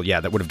of people,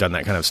 that would have done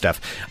that kind of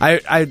stuff.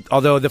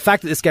 Although the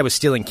fact that this guy was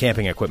stealing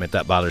camping equipment,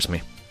 that bothers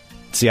me.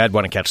 See, I'd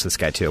want to catch this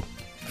guy too.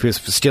 If he was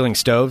stealing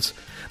stoves,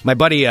 my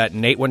buddy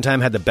Nate one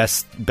time had the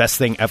best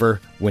thing ever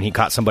when he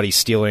caught somebody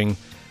stealing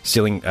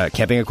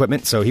camping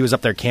equipment. So he was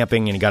up there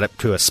camping and he got up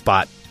to a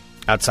spot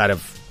outside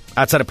of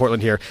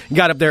Portland here. He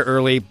got up there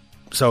early.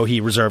 So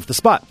he reserved the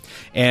spot.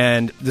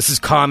 And this is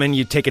common.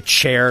 You take a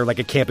chair, like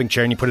a camping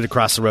chair, and you put it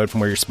across the road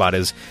from where your spot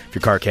is. If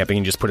you're car camping,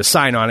 you just put a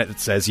sign on it that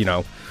says,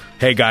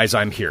 hey guys,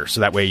 I'm here.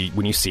 So that way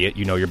when you see it,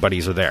 your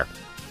buddies are there.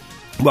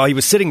 While he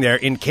was sitting there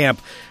in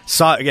camp,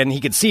 he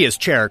could see his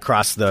chair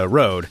across the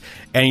road,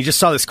 and he just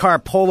saw this car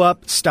pull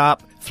up,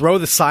 stop, throw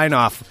the sign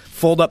off,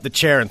 fold up the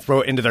chair, and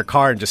throw it into their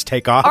car and just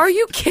take off. Are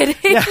you kidding?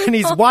 Yeah, and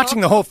he's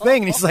watching the whole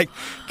thing, and he's like,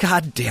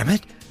 God damn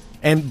it.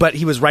 But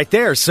he was right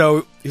there,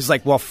 so he's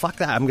like, well, fuck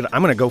that. I'm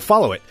gonna go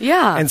follow it.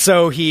 Yeah. And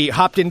so he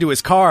hopped into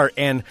his car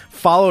and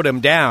followed him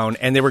down,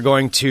 and they were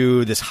going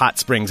to this hot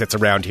springs that's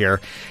around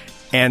here.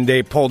 And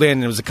they pulled in,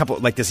 and it was a couple,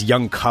 like this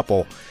young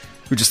couple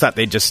who just thought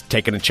they'd just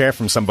taken a chair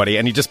from somebody,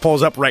 and he just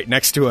pulls up right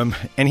next to him.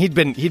 And he'd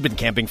been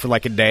camping for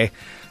like a day,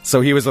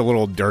 So he was a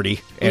little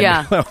dirty and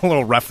a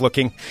little rough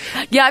looking.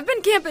 Yeah, I've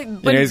been camping.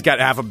 But he's got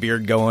half a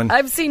beard going.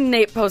 I've seen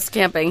Nate post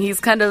camping. He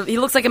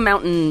looks like a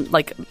mountain,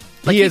 like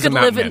he is a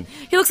mountain man.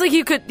 He looks like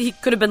he could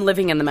have been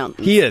living in the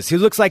mountains. He is. He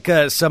looks like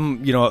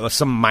some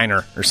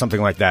miner or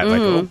something like that, like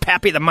a little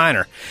Pappy the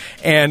Miner.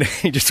 And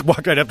he just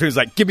walked right up to him. He was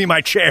like, "Give me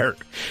my chair."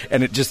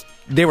 And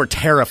they were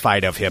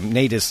terrified of him.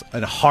 Nate is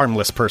a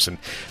harmless person,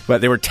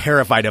 but they were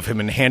terrified of him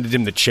and handed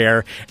him the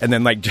chair, and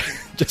then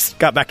just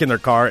got back in their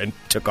car and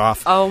took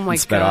off. Oh my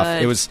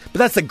God! But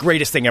that's the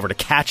greatest thing ever, to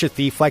catch a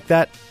thief like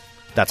that.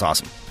 That's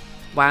awesome.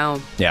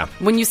 Wow. Yeah.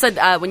 When you said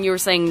when you were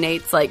saying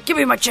Nate's like, "Give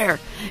me my chair,"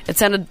 it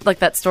sounded like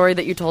that story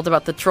that you told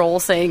about the troll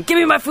saying, "Give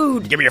me my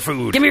food. Give me your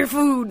food. Give me your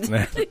food."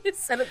 You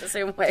said it the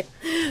same way.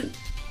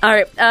 All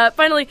right,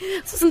 finally,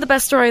 this isn't the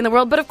best story in the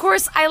world, but of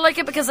course I like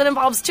it because it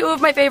involves two of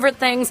my favorite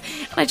things,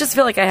 and I just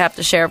feel like I have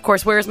to share. Of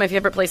course, where is my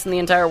favorite place in the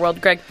entire world,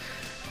 Greg?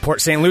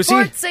 Port St. Lucie?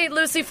 Port St.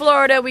 Lucie,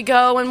 Florida we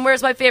go, and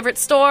where's my favorite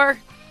store?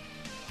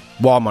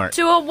 Walmart.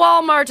 To a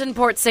Walmart in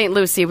Port St.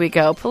 Lucie we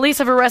go. Police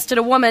have arrested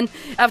a woman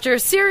after a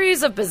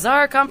series of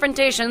bizarre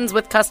confrontations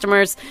with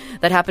customers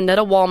that happened at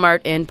a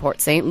Walmart in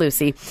Port St.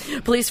 Lucie.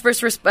 Police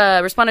first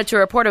responded to a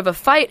report of a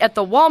fight at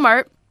the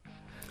Walmart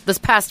this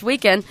past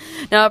weekend.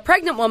 Now, a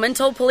pregnant woman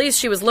told police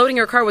she was loading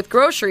her car with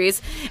groceries,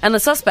 and the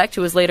suspect,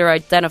 who was later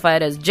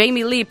identified as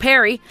Jamie Lee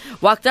Perry,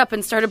 walked up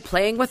and started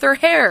playing with her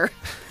hair,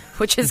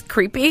 which is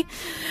creepy.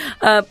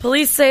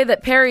 Police say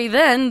that Perry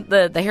then,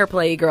 the hair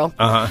play girl,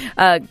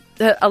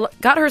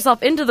 got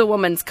herself into the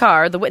woman's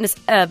car. The witness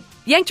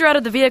yanked her out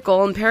of the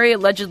vehicle, and Perry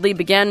allegedly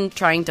began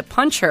trying to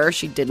punch her.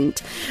 She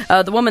didn't.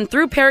 The woman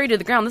threw Perry to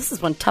the ground. This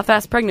is one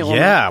tough-ass pregnant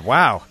woman. Yeah,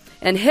 wow.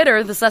 And hit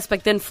her. The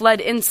suspect then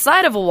fled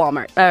inside of a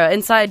Walmart,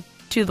 inside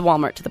to the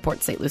Walmart, to the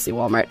Port St. Lucie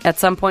Walmart. At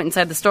some point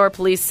inside the store,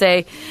 police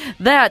say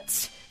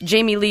that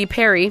Jamie Lee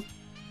Perry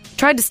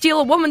tried to steal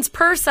a woman's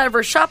purse out of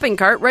her shopping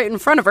cart right in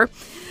front of her.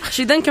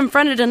 She then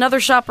confronted another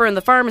shopper in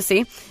the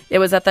pharmacy. It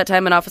was at that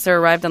time an officer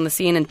arrived on the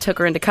scene and took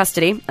her into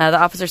custody. The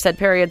officer said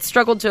Perry had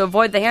struggled to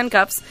avoid the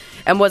handcuffs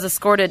and was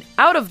escorted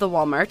out of the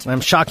Walmart.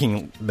 I'm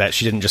shocking that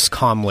she didn't just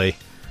calmly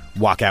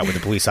walk out with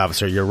the police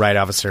officer. You're right,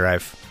 officer.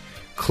 I've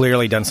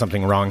clearly done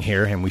something wrong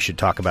here, and we should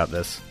talk about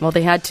this. Well,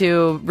 they had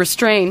to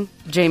restrain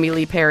Jamie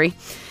Lee Perry.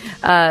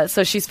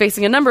 So she's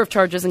facing a number of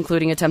charges,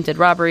 including attempted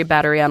robbery,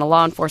 battery on a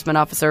law enforcement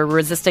officer,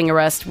 resisting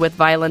arrest with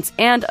violence,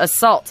 and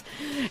assault.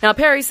 Now,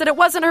 Perry said it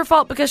wasn't her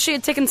fault because she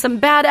had taken some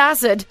bad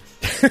acid.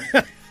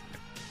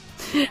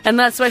 And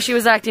that's why she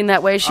was acting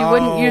that way. She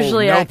wouldn't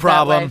usually act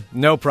that way.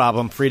 No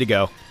problem. Free to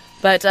go.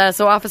 But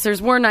so officers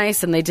were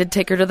nice, and they did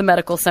take her to the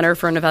medical center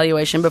for an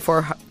evaluation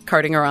before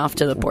carting her off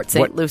to the Port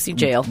St. Lucie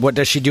jail. What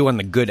does she do on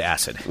the good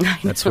acid?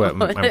 That's what I'm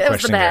questioning. It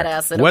was the bad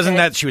acid. It wasn't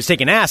that she was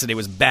taking acid. It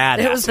was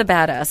bad acid. It was the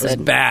bad acid. It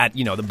was bad,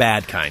 the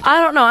bad kind.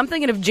 I don't know. I'm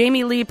thinking of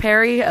Jamie Lee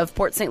Perry of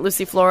Port St.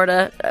 Lucie,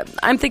 Florida.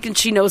 I'm thinking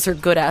she knows her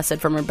good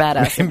acid from her bad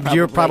acid.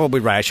 You're probably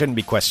right. I shouldn't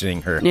be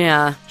questioning her.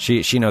 Yeah.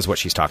 She knows what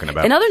she's talking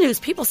about. In other news,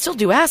 people still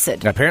do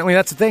acid. Apparently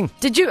that's the thing.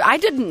 Did you? I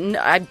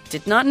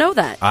did not know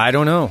that. I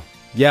don't know.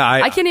 Yeah,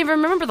 I can't even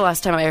remember the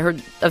last time I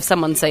heard of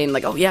someone saying,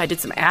 like, "Oh yeah, I did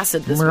some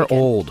acid this weekend."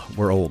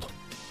 We're old.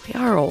 We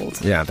are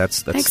old. Yeah,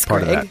 that's Thanks,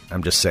 part Greg. of that.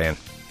 I'm just saying.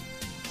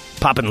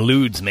 Popping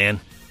lewds, man.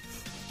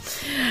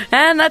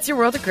 And that's your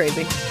world of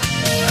crazy.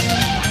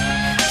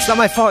 It's not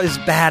my fault. It's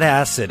bad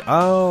acid.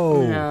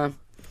 Oh. Yeah.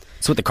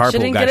 That's what the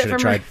carpool guy should have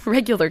tried.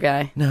 Regular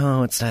guy.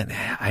 No, it's not.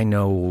 I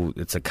know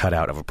it's a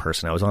cutout of a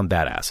person. I was on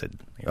bad acid.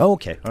 Oh,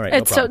 okay. All right.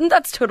 No problem.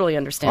 That's totally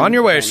understandable. On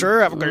your way,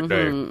 sir. Have a great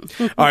day. All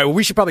right. Well,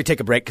 we should probably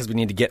take a break because we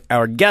need to get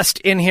our guest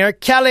in here,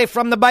 Kelly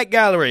from the Bike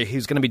Gallery,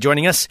 who's going to be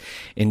joining us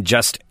in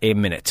just a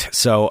minute.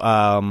 So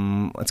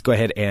let's go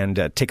ahead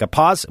and take a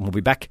pause, and we'll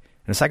be back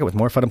in a second with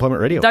more Fun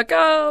Employment Radio.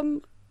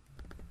 .com.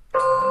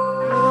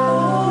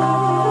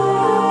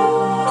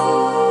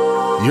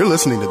 You're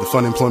listening to the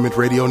Fun Employment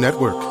Radio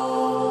Network.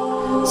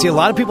 See, a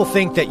lot of people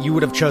think that you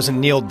would have chosen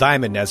Neil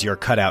Diamond as your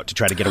cutout to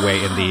try to get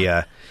away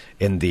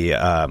in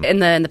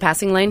the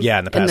passing lane. Yeah,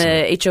 in the passing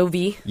lane. In the HOV.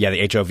 Yeah,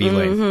 the HOV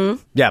lane.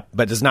 Yeah,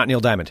 but it's not Neil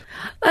Diamond.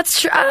 That's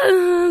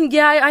true.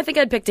 Yeah, I think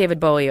I'd pick David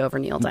Bowie over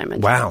Neil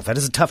Diamond. Wow, that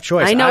is a tough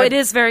choice. I know it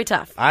is very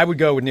tough. I would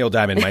go with Neil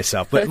Diamond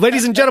myself. But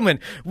ladies and gentlemen,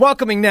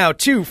 welcoming now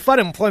to Fun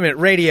Employment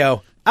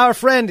Radio, our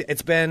friend.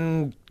 It's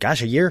been a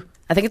year.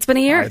 I think it's been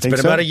a year. It's been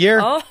about a year.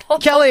 Oh.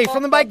 Kelly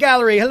from the Bike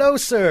Gallery. Hello,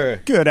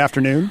 sir. Good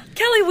afternoon.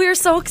 Kelly, we're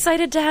so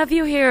excited to have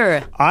you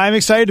here. I'm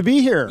excited to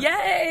be here.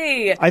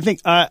 Yay! I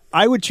think I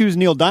would choose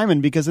Neil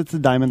Diamond because it's the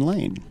Diamond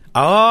Lane.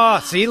 Oh,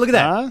 see, look at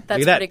that. That's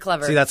look at pretty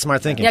clever. See, that's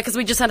smart thinking. Yeah, because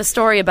we just had a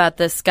story about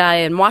this guy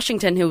in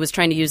Washington who was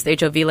trying to use the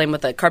HOV lane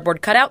with a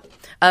cardboard cutout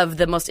of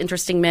the most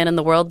interesting man in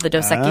the world, the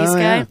Dos Equis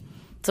guy. Yeah.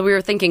 So we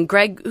were thinking,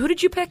 Greg, who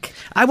did you pick?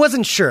 I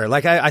wasn't sure.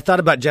 Like, I thought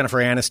about Jennifer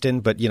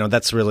Aniston, but,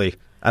 that's really...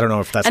 I don't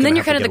know if that's. And then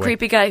you're kind of the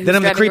creepy guy who's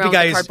driving around with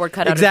a cardboard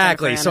cutout.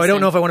 Exactly. So I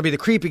don't know if I want to be the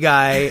creepy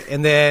guy,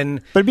 and then.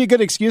 But it'd be a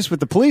good excuse with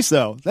the police,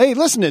 though. Hey,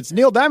 listen, it's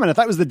Neil Diamond. I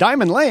thought it was the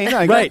Diamond Lane.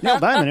 I got Neil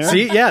Diamond here.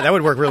 See, yeah, that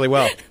would work really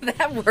well.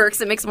 That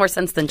works. It makes more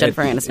sense than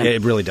Jennifer Aniston.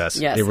 It really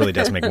does. Yes. It really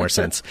does make more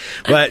sense.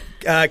 But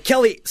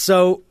Kelly,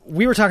 so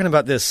we were talking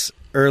about this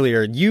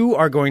earlier, you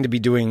are going to be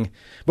doing,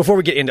 before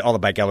we get into all the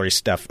bike gallery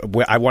stuff,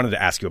 I wanted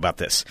to ask you about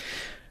this.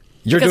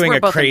 You're Because doing we're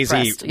a both crazy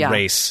impressed, yeah.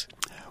 race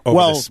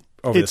over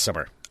the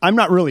summer. I'm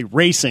not really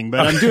racing, but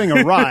I'm doing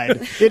a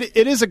ride.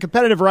 It is a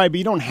competitive ride, but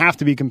you don't have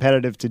to be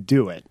competitive to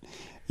do it.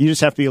 You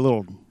just have to be a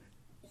little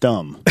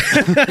dumb.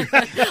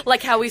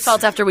 Like how we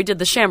felt after we did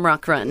the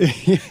Shamrock Run.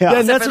 Yeah,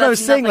 and that's for what I was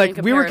that's saying. nothing Like,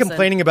 in we were comparison.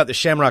 complaining about the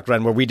Shamrock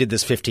Run where we did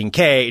this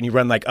 15K and you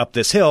run like up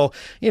this hill.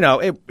 You know,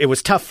 it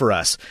was tough for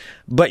us.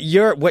 But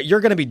what you're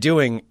going to be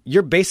doing,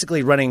 you're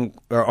basically running,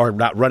 or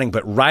not running,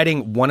 but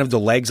riding one of the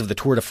legs of the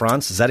Tour de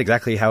France. Is that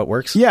exactly how it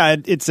works? Yeah,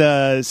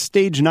 it's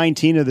stage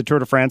 19 of the Tour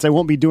de France. I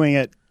won't be doing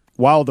it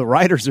while the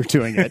riders are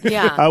doing it.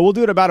 Yeah. We'll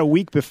do it about a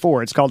week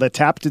before. It's called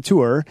Étape de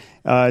Tour.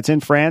 It's in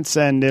France,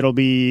 and it'll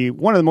be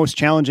one of the most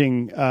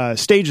challenging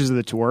stages of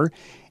the Tour.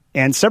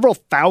 And several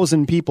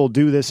thousand people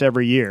do this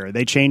every year.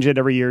 They change it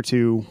every year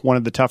to one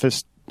of the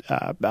toughest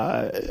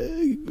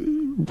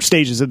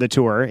stages of the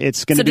Tour.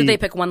 It's going to be. So do they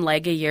pick one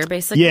leg a year,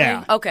 basically?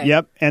 Yeah. Okay.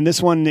 Yep. And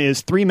this one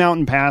is 3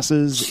 mountain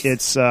passes.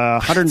 It's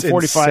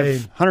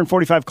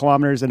 145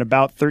 kilometers and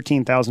about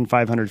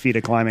 13,500 feet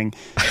of climbing.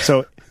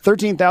 So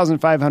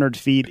 13,500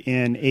 feet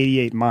in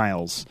 88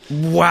 miles.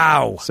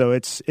 Wow. So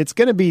it's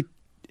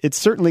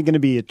certainly going to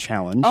be a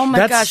challenge. Oh my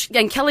That's- gosh!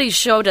 And Kelly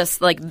showed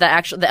us like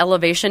the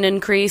elevation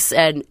increase,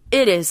 and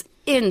it is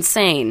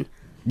insane.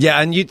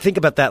 Yeah, and you think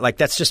about that, like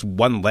that's just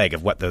one leg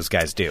of what those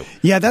guys do.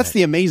 Yeah, that's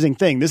the amazing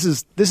thing. This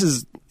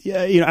is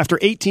after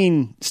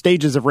 18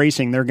 stages of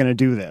racing, they're going to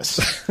do this,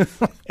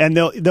 and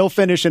they'll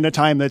finish in a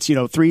time that's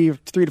 3 to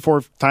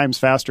 4 times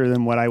faster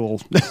than what I will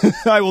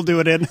I will do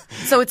it in.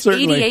 So it's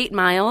Certainly. 88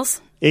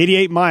 miles.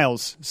 88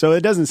 miles. So it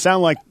doesn't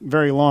sound like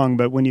very long,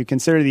 but when you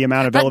consider the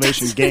amount of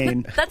elevation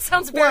gain, That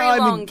sounds very Well, I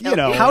mean, long. you Kelly.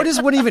 know. How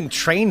does one even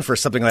train for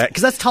something like that?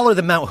 Because that's taller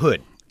than Mount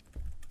Hood.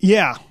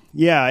 yeah.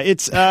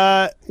 It's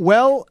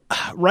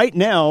right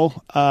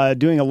now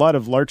doing a lot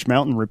of Larch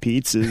Mountain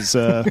repeats is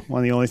one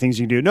of the only things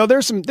you can do. No,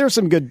 there's some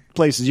good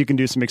places you can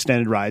do some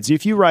extended rides.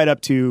 If you ride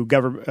up to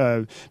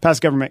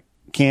past Government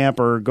Camp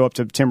or go up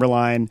to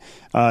Timberline,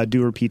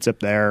 do repeats up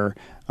there.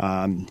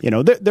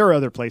 There are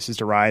other places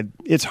to ride.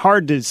 It's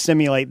hard to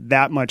simulate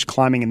that much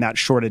climbing in that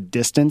short a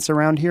distance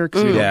around here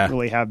because we Yeah. don't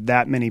really have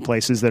that many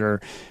places that are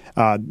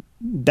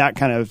that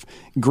kind of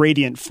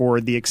gradient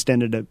for the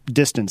extended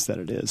distance that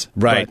it is.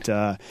 Right.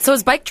 But, So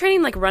is bike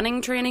training like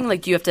running training?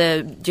 Like, do you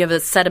have a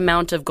set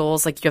amount of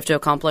goals like you have to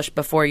accomplish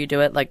before you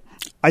do it? Like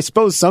I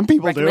suppose some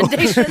people do.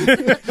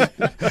 recommendations?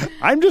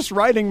 I'm just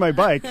riding my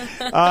bike.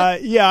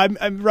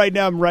 I'm right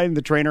now. I'm riding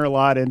the trainer a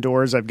lot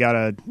indoors. I've got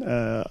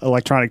a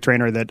electronic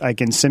trainer that I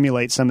can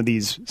simulate some of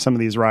these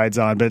rides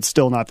on, but it's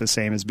still not the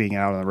same as being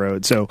out on the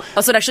road. So,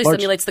 Oh, so it actually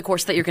simulates the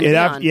course that you're going to be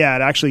on. yeah,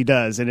 it actually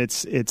does, and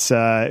it's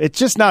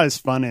just not as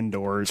fun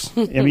indoors.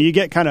 I mean, you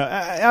get kind of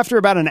after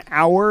about an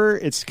hour,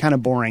 it's kind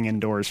of boring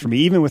indoors for me,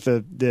 even with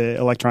the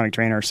electronic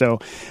trainer. So,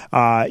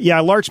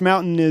 Larch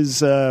Mountain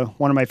is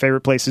one of my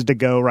favorite places to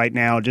go right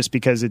now, just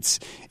because it's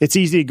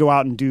easy to go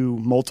out and do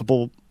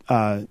multiple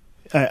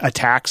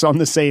attacks on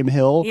the same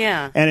hill.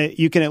 Yeah. And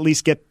you can at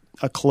least get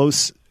a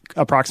close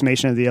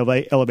approximation of the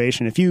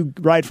elevation. If you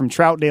ride from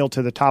Troutdale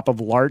to the top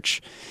of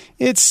Larch,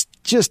 it's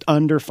just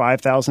under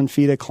 5,000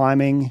 feet of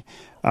climbing.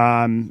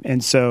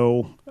 And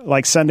so,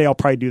 like Sunday, I'll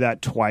probably do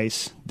that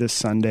twice this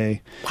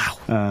Sunday.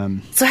 Wow.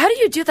 So how do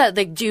you do that?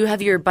 Like, do you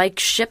have your bike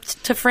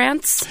shipped to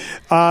France?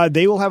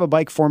 They will have a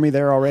bike for me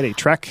there already.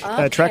 Trek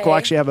will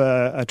actually have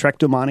a Trek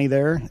Domani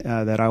there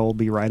that I will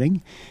be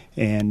riding.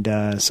 And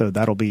so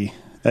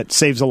that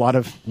saves a lot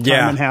of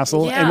time and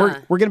hassle. Yeah. And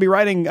we're going to be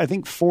riding, I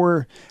think,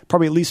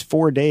 probably at least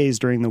 4 days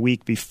during the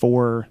week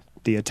before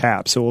the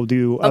Étape. So we'll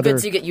do Good,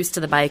 so you get used to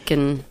the bike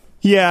and...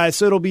 Yeah,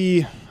 so it'll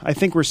be, I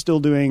think we're still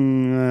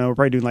doing, we're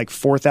probably doing like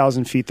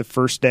 4,000 feet the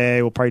first day.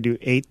 We'll probably do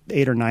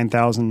 8 or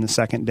 9,000 the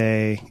second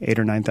day, 8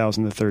 or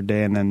 9,000 the third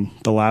day, and then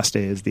the last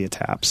day is the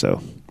Étape.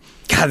 So,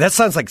 God, that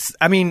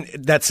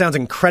sounds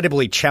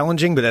incredibly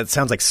challenging, but that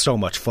sounds like so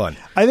much fun.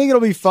 I think it'll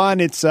be fun.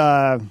 It's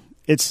a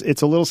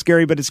little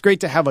scary, but it's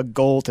great to have a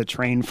goal to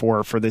train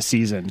for this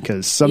season,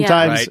 because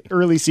sometimes Right.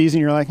 early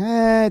season you're like,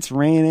 it's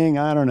raining,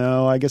 I don't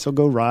know, I guess I'll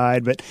go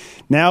ride. But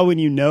now when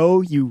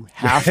you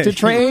have to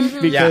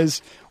train,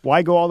 because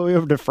why go all the way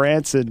over to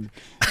France and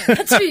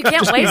That's true, you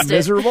can't waste it.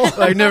 miserable?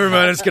 Like, never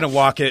mind, I'm just going to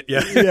walk it.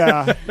 Yeah.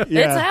 yeah.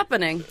 It's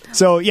happening.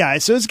 So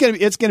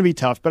it's gonna be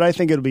tough, but I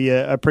think it'll be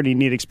a pretty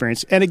neat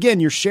experience. And again,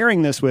 you're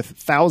sharing this with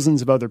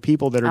thousands of other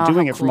people that are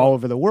doing how it from cool. all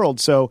over the world.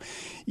 So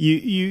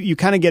you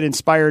kind of get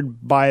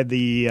inspired by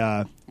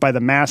the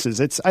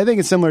masses. I think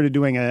it's similar to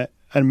doing a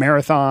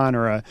marathon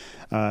or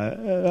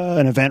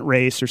an event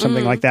race or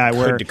something like that,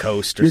 where Hood to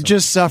coast or you're something.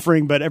 just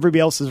suffering, but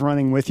everybody else is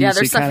running with you. Yeah, so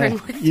they're you kinda-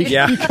 suffering with you.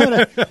 Yeah. you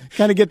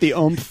kind of get the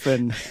oomph,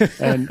 and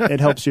it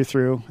helps you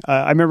through.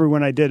 I remember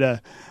when I did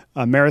a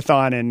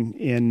marathon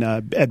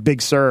at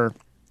Big Sur.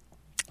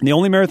 The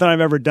only marathon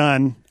I've ever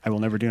done. I will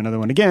never do another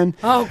one again.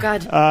 Oh,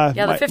 God. The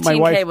my 15K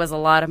wife- was a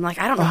lot. I'm like,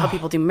 I don't know how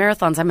people do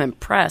marathons. I'm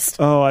impressed.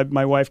 Oh,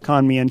 my wife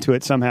conned me into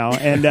it somehow,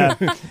 and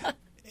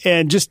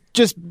and just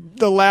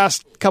the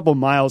last couple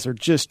miles are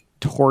just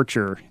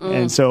torture.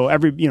 And so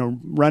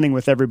running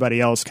with everybody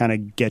else kind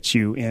of gets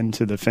you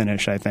into the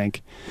finish, I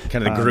think.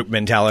 Kind of the group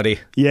mentality.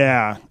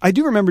 Yeah. I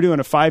do remember doing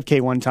a 5K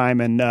one time,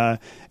 and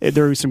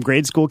there were some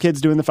grade school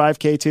kids doing the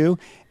 5K too.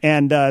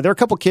 And there were a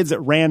couple kids that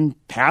ran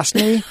past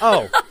me.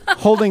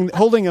 Holding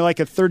like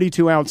a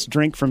 32-ounce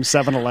drink from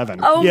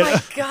 7-Eleven. Oh,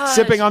 my gosh.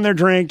 Sipping on their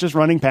drink, just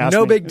running past me.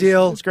 No big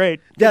deal. It's great.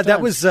 Yeah, Good that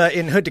times. was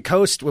in Hood to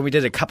Coast when we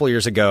did it a couple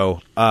years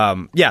ago.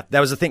 That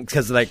was the thing,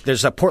 because like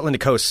there's a Portland to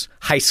Coast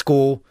high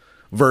school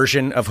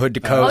version of Hood to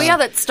Coast. Oh, yeah,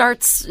 that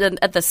starts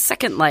at the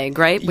second leg,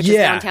 right? Which is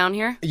downtown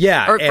here?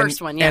 Yeah. Or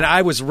first one, yeah. And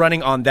I was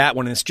running on that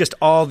one, and it's just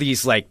all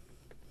these, like,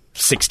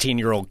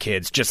 16-year-old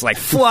kids just, like,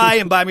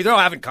 flying by me. They're all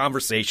having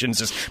conversations,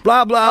 just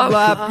blah, blah,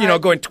 blah,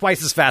 going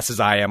twice as fast as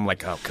I am.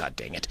 Like, oh, God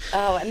dang it.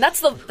 Oh, and that's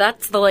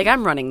the leg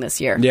I'm running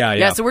this year.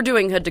 Yeah. So we're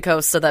doing Hood to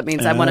Coast, so that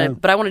means I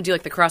want to do,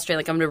 like, the cross train.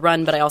 Like, I'm going to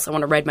run, but I also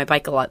want to ride my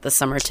bike a lot this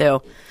summer,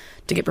 too,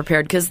 to get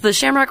prepared. Because the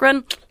Shamrock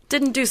Run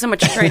didn't do so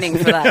much training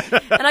for that.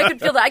 And I could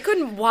feel that. I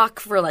couldn't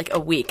walk for like a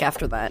week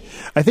after that.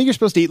 I think you're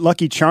supposed to eat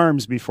Lucky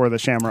Charms before the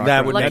Shamrock.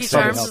 Lucky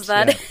Charms, is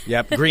that?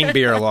 Yep, green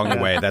beer along the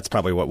way. That's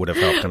probably what would have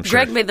helped, I'm sure.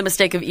 Greg made the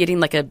mistake of eating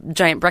like a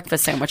giant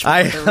breakfast sandwich.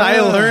 I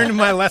learned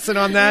my lesson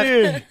on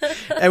that.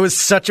 It was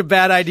such a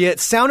bad idea. It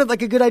sounded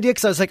like a good idea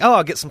because I was like, oh,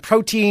 I'll get some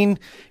protein.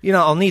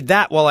 I'll need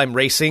that while I'm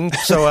racing.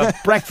 So a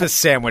breakfast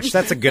sandwich,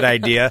 that's a good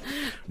idea.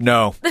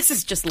 No. This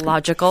is just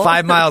logical.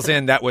 5 miles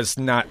in, that was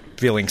not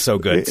feeling so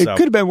good. It could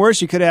have been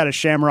worse. You could have had a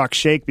Shamrock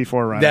Shake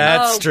before running.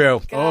 That's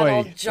true.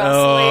 God,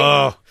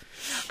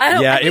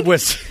 it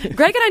was.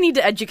 Greg and I need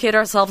to educate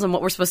ourselves on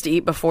what we're supposed to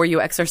eat before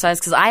you exercise,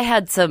 because I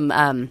had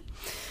some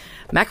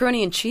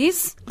macaroni and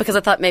cheese because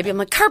I thought maybe I'm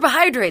like,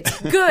 carbohydrates,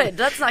 good.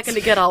 That's not going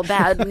to get all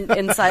bad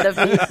inside of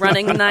me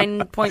running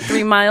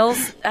 9.3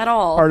 miles at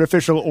all.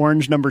 Artificial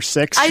orange number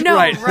 6. I know,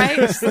 right?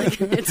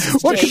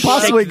 What could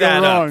possibly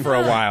go wrong? For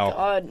a while.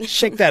 God.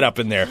 Shake that up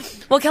in there.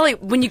 Well, Kelly,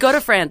 when you go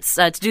to France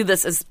to do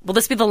this, will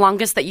this be the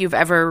longest that you've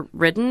ever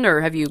ridden, or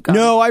have you gone?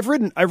 No, I've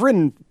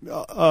ridden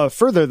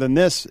further than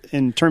this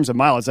in terms of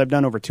miles. I've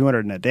done over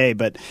 200 in a day,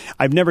 but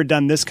I've never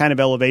done this kind of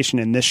elevation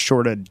in this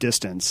short a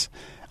distance.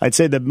 I'd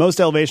say the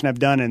most elevation I've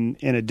done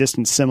in a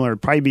distance similar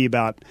would probably be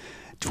about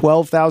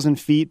 12,000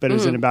 feet, but it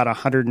was in about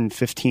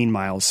 115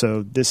 miles.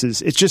 So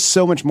it's just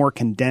so much more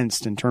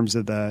condensed in terms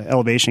of the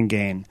elevation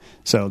gain.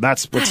 So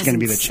that's what's going to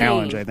be the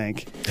challenge, I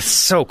think. It's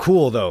so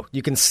cool, though.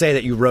 You can say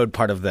that you rode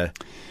part of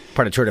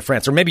Tour de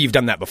France, or maybe you've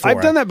done that before.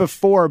 I've done that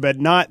before, but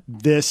not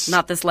this.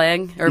 Not this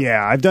leg?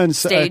 Yeah, I've done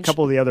a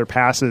couple of the other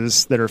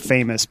passes that are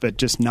famous, but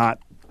just not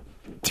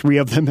 3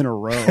 of them in a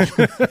row.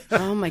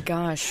 Oh, my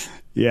gosh.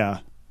 Yeah.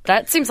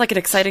 That seems like an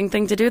exciting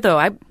thing to do, though.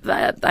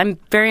 I'm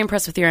very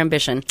impressed with your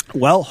ambition.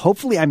 Well,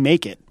 hopefully I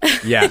make it.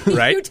 Yeah,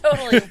 right? You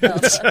totally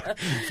will.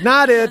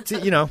 Not it.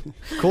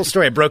 Cool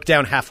story. I broke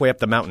down halfway up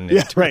the mountain.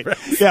 Yeah, right.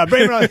 Yeah,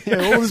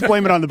 we'll just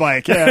blame it on the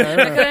bike. Yeah.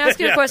 Can I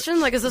ask you a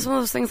question? Like, is this one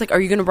of those things, like, are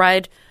you going to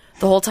ride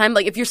the whole time?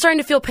 Like, if you're starting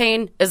to feel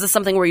pain, is this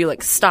something where you,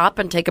 like, stop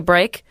and take a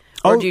break?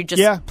 Or do you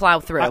just plow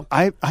through?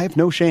 I have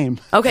no shame.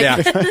 Okay. Yeah.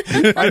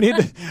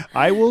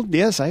 I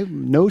have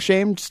no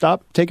shame.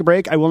 Stop, take a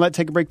break. I will not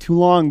take a break too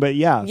long, but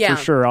for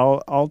sure,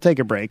 I'll take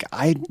a break.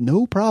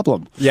 No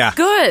problem. Yeah.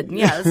 Good.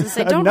 Yeah. I was going to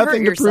say, don't hurt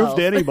nothing to yourself. prove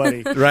to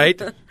anybody. Right?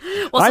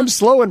 Well, I'm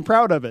slow and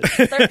proud of it.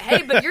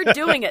 Hey, but you're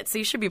doing it, so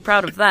you should be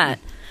proud of that.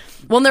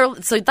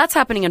 Well, so that's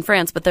happening in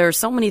France, but there are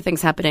so many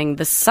things happening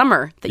this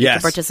summer that you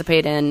can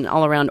participate in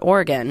all around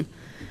Oregon.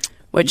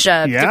 Which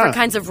different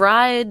kinds of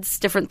rides,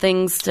 different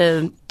things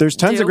to There's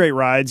tons of great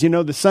rides.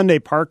 The Sunday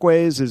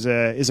Parkways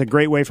is a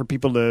great way for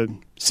people to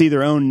see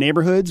their own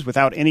neighborhoods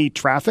without any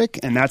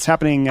traffic, and that's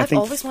happening, I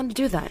think, always wanted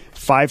to do that.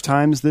 5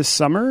 times this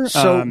summer.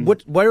 So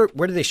where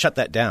do they shut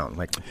that down?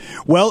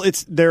 Well,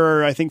 there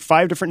are, I think,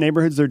 5 different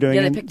neighborhoods they're doing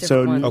they it. pick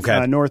different ones.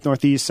 Okay. North,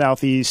 northeast,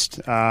 southeast,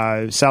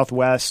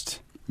 southwest.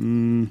 I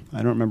don't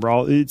remember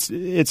all.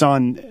 It's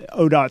on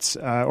ODOT's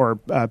or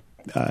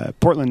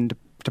Portland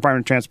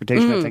Department of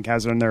Transportation, I think,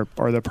 has it on their,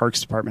 or the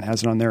Parks Department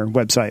has it on their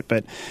website.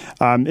 But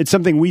it's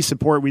something we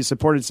support. We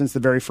supported since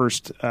the very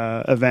first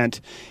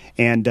event.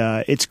 And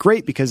it's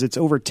great because it's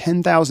over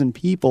 10,000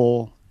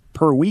 people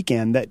per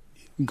weekend that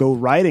go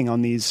riding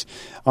on these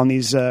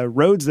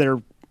roads that are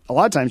a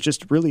lot of times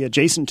just really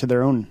adjacent to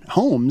their own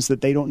homes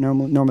that they don't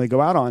normally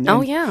go out on.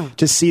 And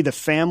to see the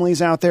families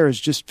out there is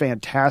just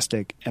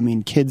fantastic. I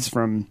mean, kids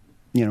from...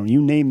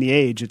 you name the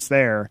age, it's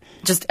there.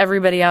 Just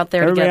everybody out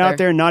there together. Out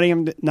there, not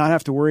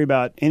have to worry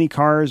about any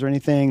cars or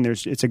anything.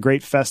 It's a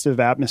great festive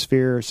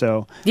atmosphere.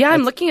 So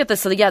I'm looking at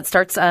this. So it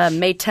starts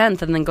May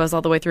 10th and then goes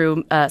all the way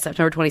through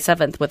September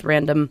 27th with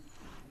random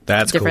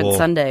different cool.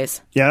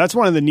 Sundays. Yeah, that's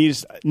one of the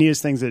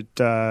neatest things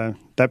that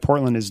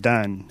Portland has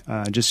done,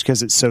 just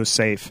because it's so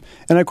safe.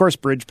 And of course,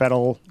 Bridge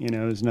Pedal,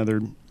 is another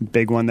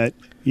big one that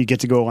you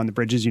get to go on the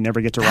bridges you never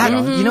get to ride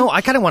on.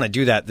 I kind of want to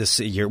do that this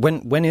year.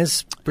 When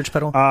is Bridge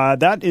Pedal?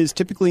 That is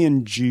typically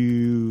in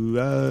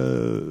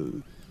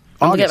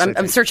August.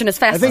 I'm searching as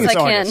fast as I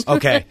can.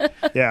 Okay.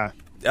 Yeah.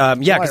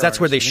 Because that's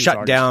where they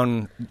shut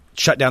down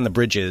the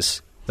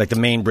bridges Like the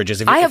main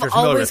bridges. If I if have you're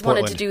familiar always with wanted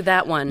Portland. to do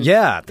that one.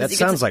 Yeah, that 'Cause you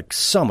get sounds to- like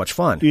so much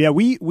fun. Yeah,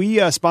 we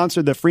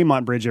sponsor the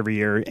Fremont Bridge every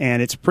year,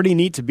 and it's pretty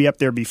neat to be up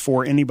there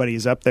before anybody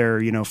is up there.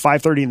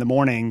 5:30 in the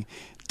morning,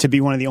 to be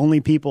one of the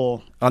only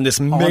people On this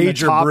on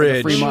major the top bridge.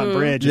 of the Fremont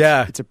Bridge.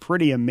 Yeah. It's a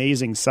pretty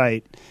amazing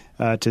sight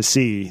to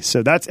see.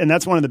 So that's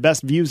one of the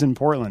best views in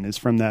Portland is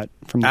from the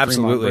Absolutely.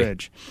 Fremont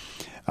Bridge.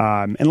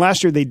 And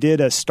last year they did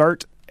a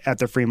start at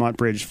the Fremont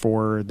Bridge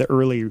for the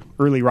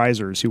early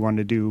risers who wanted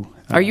to do.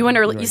 Are you an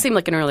early? You seem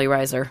like an early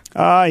riser.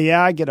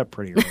 Yeah, I get up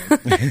pretty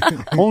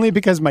early. Only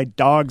because my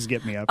dogs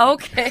get me up.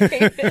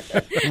 Okay.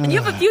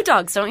 You have a few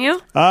dogs, don't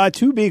you?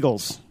 2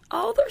 beagles.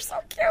 Oh, they're so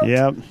cute.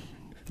 Yep.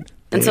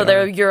 And so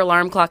they're your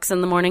alarm clocks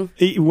in the morning?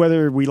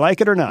 Whether we like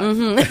it or not.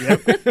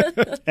 Mm-hmm.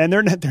 Yep. And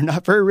they're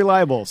not very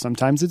reliable.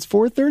 Sometimes it's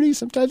 4:30,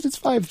 sometimes it's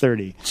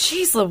 5:30.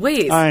 Jeez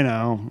Louise. I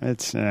know.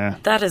 It's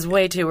That is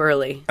way too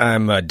early.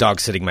 I'm dog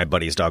sitting my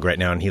buddy's dog right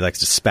now, and he likes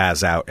to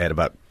spaz out at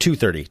about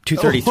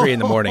 2:33 in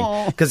the morning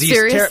because he's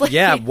Seriously?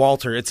 yeah,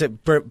 Walter.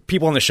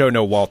 People on the show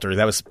know Walter.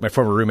 That was my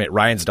former roommate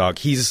Ryan's dog.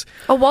 He's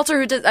Walter,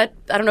 who did, I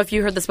don't know if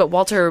you heard this, but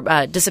Walter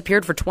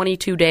disappeared for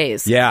 22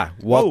 days.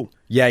 Whoa.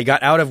 Yeah, he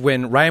got out of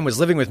when Ryan was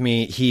living with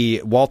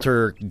me.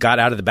 Walter got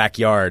out of the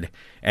backyard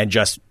and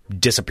just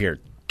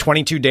disappeared.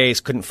 22 days,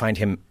 couldn't find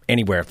him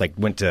anywhere. Like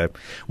went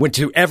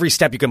to every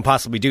step you can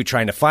possibly do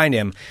trying to find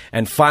him.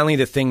 And finally,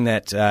 the thing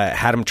that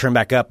had him turn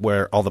back up,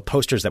 where all the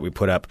posters that we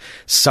put up,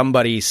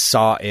 somebody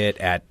saw it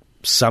at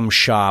some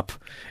shop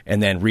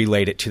and then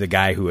relayed it to the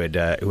guy who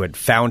had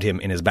found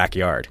him in his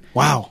backyard.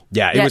 wow.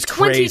 Yeah, it was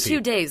 22 crazy.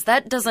 days.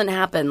 That doesn't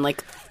happen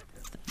like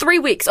 3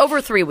 weeks,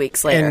 over 3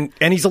 weeks later.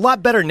 And he's a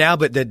lot better now,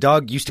 but the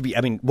dog used to be.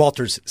 I mean,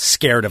 Walter's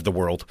scared of the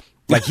world.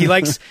 Like he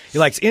likes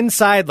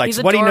inside, likes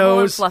He's what he adorable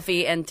knows. and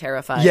fluffy and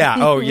terrified. Yeah.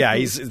 Oh, yeah.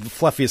 He's the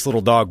fluffiest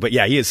little dog. But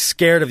yeah, he is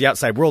scared of the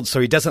outside world, so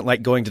he doesn't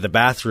like going to the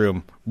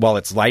bathroom while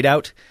it's light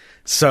out.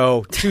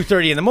 So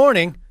 2:30 in the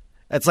morning,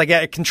 it's like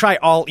it can try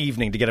all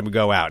evening to get him to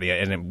go out,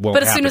 and it won't.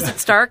 But as soon happen. as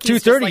it's dark,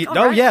 he's just 2:30. like, all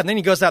oh right. yeah, and then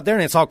he goes out there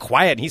and it's all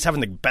quiet, and he's having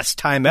the best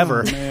time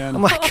ever.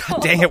 I'm like,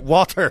 God dang it,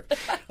 Walter!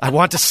 I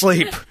want to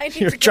sleep. I need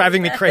You're to go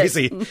driving to me bed.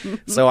 crazy.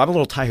 So I'm a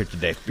little tired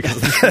today because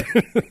of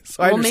that.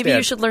 So I Well, maybe you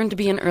understand. should learn to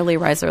be an early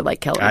riser like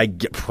Kelly.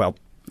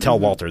 Tell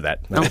Walter that.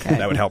 Okay.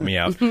 That would help me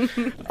out.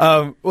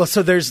 Well,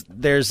 so there's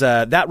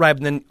that ride,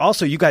 and then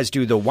also you guys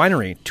do the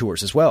winery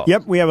tours as well.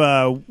 Yep, we have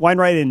a wine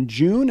ride in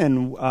June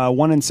and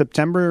one in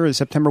September. The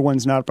September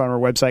one's not up on our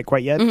website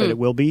quite yet, but it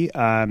will be.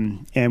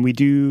 And we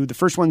do the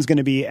first one's going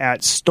to be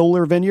at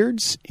Stoller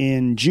Vineyards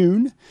in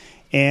June,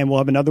 and we'll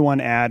have another one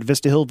at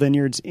Vista Hill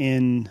Vineyards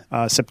in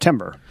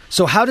September.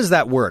 So how does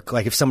that work?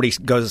 Like if somebody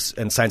goes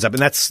and signs up,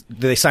 and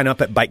do they sign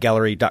up at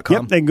bikegallery.com?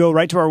 Yep, they can go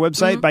right to our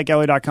website,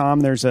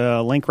 bikegallery.com. There's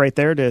a link right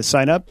there to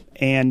sign up.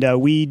 And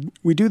we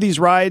do these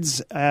rides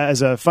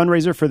as a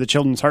fundraiser for the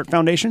Children's Heart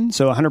Foundation.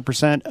 So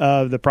 100%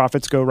 of the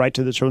profits go right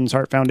to the Children's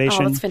Heart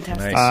Foundation. Oh, that's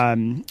fantastic.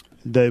 Nice.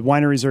 The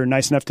wineries are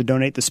nice enough to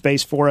donate the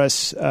space for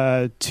us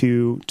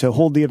to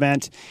hold the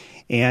event.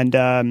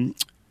 And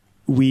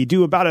we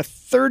do about a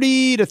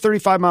 30 to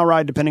 35-mile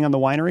ride, depending on the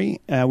winery.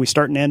 We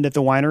start and end at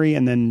the winery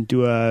and then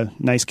do a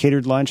nice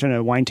catered lunch and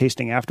a wine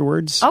tasting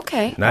afterwards.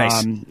 Okay.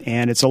 Nice.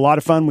 And it's a lot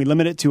of fun. We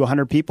limit it to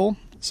 100 people.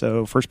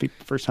 So first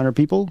 100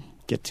 people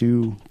get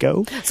to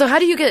go. So how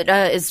do you get,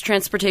 is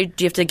transportation,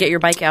 do you have to get your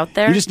bike out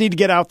there? You just need to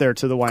get out there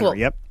to the winery. Cool.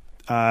 Yep.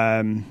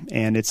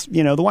 And it's,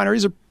 the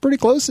wineries are pretty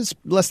close. It's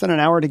less than an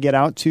hour to get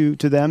out to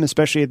them,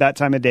 especially at that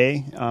time of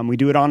day. We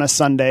do it on a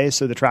Sunday,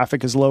 so the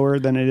traffic is lower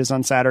than it is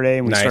on Saturday.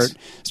 And we Nice.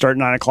 start at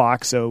 9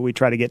 o'clock, so we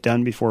try to get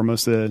done before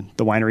most of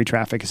the winery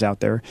traffic is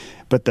out there.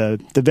 But the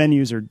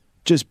venues are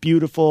just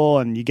beautiful,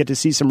 and you get to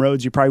see some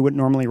roads you probably wouldn't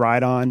normally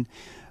ride on.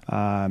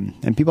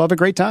 And people have a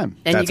great time.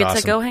 and you That's get to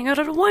awesome. go hang out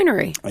at a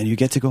winery, And you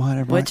get to go on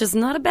every which is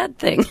not a bad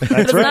thing.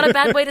 It's not a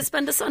bad way to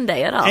spend a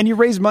Sunday at all. And you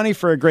raise money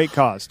for a great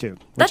cause, too.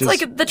 That's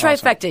which is like the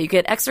trifecta. You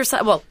get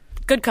exercise. Well,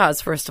 good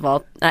cause, first of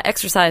all.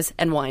 Exercise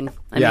and wine.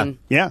 I Yeah. mean,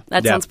 Yeah.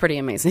 that Yeah. sounds pretty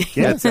amazing.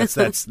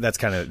 That's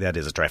kind of that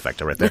is a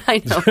trifecta right there.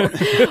 I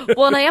know.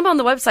 Well, and I am on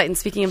the website. And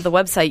speaking of the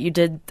website, you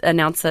did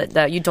announce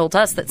that you told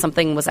us that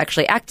something was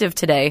actually active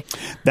today.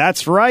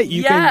 That's right.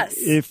 You Yes.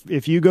 can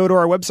if you go to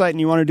our website and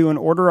you want to do an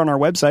order on our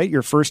website,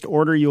 your first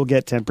order you'll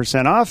get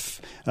 10%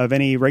 off of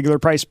any regular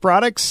price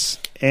products,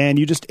 and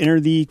you just enter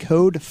the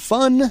code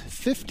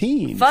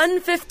FUN15. Fun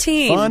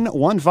 15.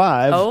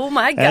 FUN15. Oh,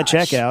 my At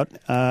gosh.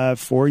 checkout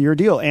for your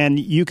deal, and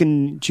you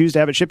can choose to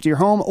have it shipped to your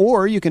home,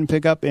 or you can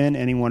pick up in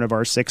any one of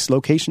our 6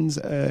 locations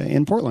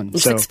in Portland.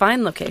 Six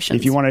fine locations.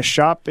 If you want to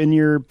shop in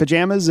your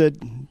pajamas at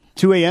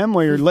 2 a.m.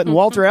 while you're letting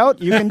Walter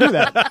out, you can do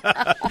that.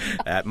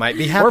 That might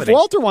be Or if happening.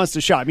 Walter wants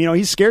to shop,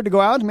 he's scared to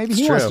go out, maybe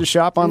he wants true. to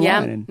shop online.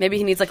 Yeah, And maybe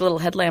he needs like a little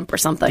headlamp or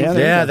something. Yeah,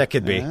 there you Yeah, go. that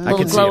could be. A I little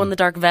could see glow him. in the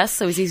dark vest,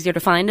 so he's easier to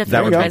find if That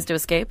he would tries go. to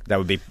escape. That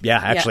would be,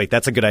 actually,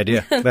 that's a good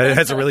idea.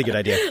 That's a really good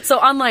idea. So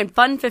online,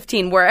 Fun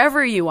 15,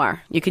 wherever you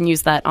are, you can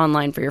use that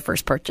online for your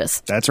first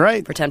purchase That's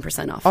right. for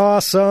 10% off.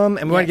 Awesome.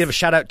 And we want to Yes. give a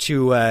shout out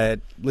to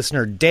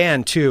listener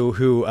Dan, too,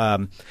 who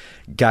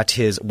got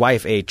his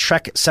wife a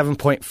Trek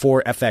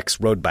 7.4 FX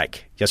road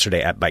bike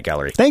yesterday at Bike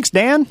Gallery. Thanks,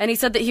 Dan. And he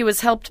said that he was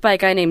helped by a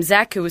guy named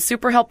Zach, who was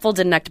super helpful,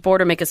 didn't act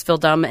bored or make us feel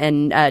dumb,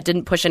 and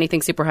didn't push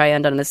anything super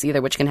high-end on us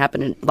either, which can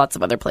happen in lots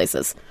of other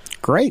places.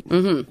 Great.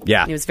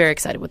 Yeah. He was very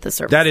excited with this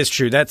service. That is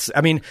true.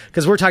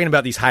 Because we're talking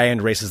about these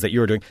high-end races that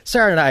you were doing.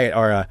 Sarah and I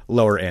are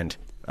lower-end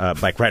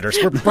bike riders.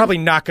 We're probably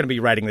not going to be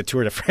riding the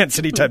Tour de France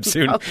anytime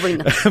soon. Probably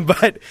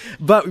not.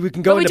 but we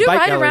can go into Bike Gallery.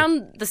 We do ride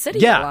around the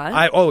city a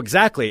lot.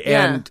 Exactly.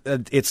 Yeah.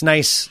 And it's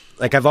nice.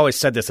 Like, I've always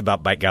said this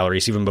about Bike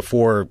Galleries, even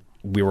before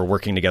we were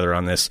working together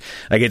on this.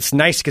 Like, it's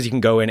nice because you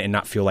can go in and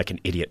not feel like an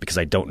idiot because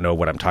I don't know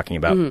what I'm talking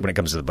about when it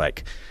comes to the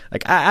bike.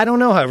 Like, I don't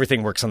know how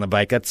everything works on the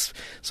bike.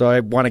 So I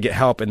want to get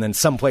help. And then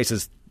some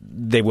places,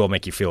 they will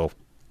make you feel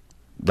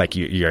like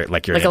you're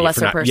like a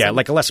lesser person. Yeah,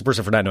 like a lesser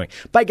person for not knowing.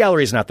 Bike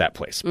Gallery is not that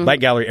place.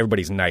 Bike Gallery,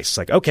 everybody's nice. It's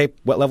like, okay,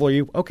 what level are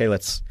you? Okay,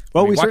 let's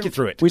walk you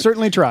through it. We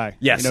certainly try.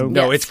 Yes. You know?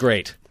 No, Yes. it's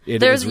great. You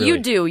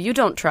do. You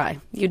don't try.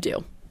 You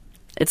do.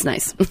 It's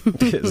nice.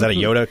 Is that a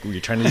Yoda? Were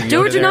you trying to do Yoda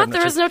Do or do there? not.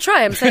 There is no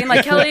try. I'm saying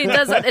like Kelly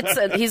does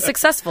it. He's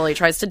successful. He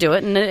tries to do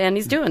it, and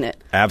he's doing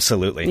it.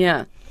 Absolutely.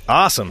 Yeah.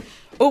 Awesome.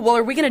 Oh, well,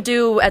 are we going to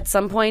do at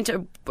some point?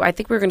 I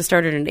think we were going to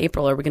start it in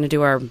April. Are we going to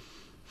do our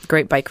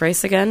great bike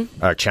race again?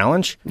 Our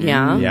challenge?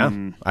 Yeah.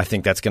 Yeah. I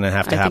think that's going to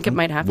have to happen. I think it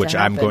might have to which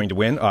I'm happen. going to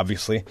win,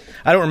 obviously.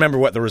 I don't remember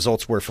what the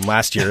results were from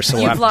last year, so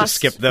we'll have to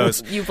skip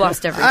those. You've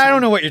lost everything. I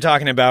don't know what you're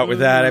talking about with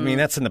that. I mean,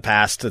 that's in the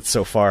past. It's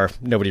so far.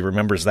 Nobody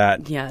remembers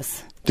that.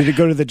 Yes. Did it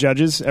go to the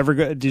judges?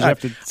 Did you have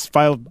to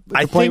file a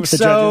I complaint think with the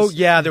so. judges?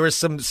 Yeah, there was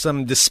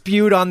some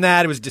dispute on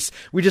that. It was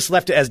we just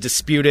left it as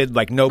disputed.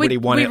 Like nobody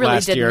won it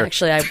last year. We really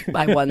didn't. Actually,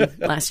 I won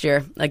last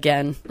year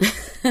again.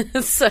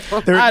 So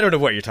I don't know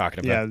what you're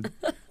talking about.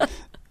 Yeah.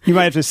 You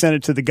might have to send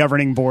it to the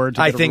governing board.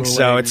 To I get a think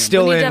so. ruling. It's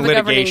still We need to in have a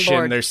governing litigation.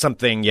 board. There's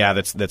something,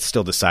 that's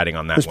still deciding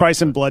on that. There's one. probably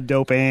some blood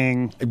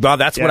doping. Well,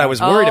 that's what Yeah. I was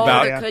worried Oh,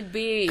 about. there could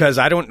be. Because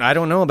I don't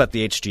know about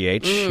the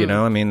HGH. You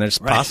know, I mean, there's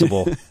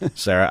possible,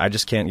 Sarah. I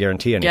just can't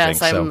guarantee anything. Yes,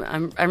 so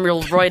I'm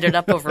real roided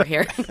up over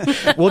here.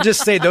 we'll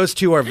just say those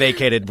two are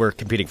vacated. We're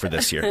competing for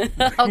this year.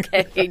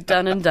 Okay,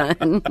 done and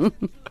done.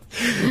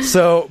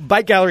 So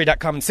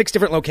bikegallery.com, 6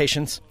 different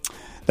locations.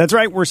 That's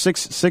right. We're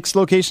six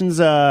locations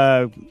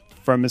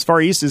from as far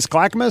east as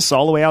Clackamas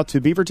all the way out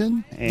to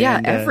Beaverton. And, Yeah,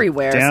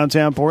 everywhere.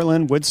 Downtown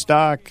Portland,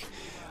 Woodstock,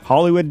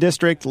 Hollywood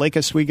District, Lake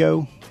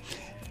Oswego,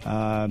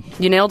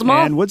 You nailed them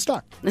all. and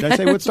Woodstock. Did I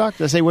say Woodstock?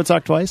 Did I say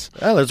Woodstock twice?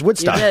 Oh, there's You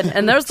Woodstock. did.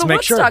 And there's the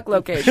Let's make Woodstock sure.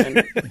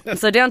 location.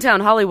 So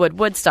downtown Hollywood,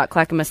 Woodstock,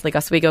 Clackamas, Lake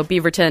Oswego,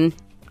 Beaverton.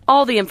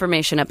 All the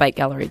information at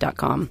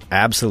bikegallery.com.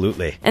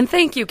 Absolutely. And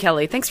thank you,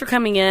 Kelly. Thanks for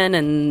coming in,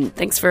 and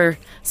thanks for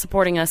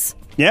supporting us.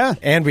 Yeah.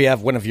 And we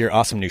have one of your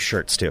awesome new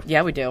shirts, too.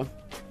 Yeah, we do.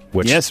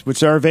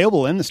 Which are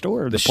available in the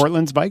store, the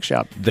Portland's Bike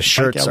Shop. The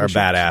shirts are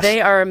badass. They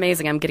are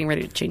amazing. I'm getting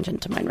ready to change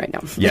into mine right now.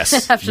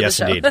 Yes, After the yes,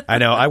 show. indeed. I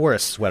know. I wear a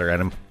sweater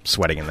and I'm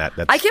sweating in that.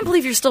 I can't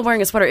believe you're still wearing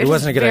a sweater. It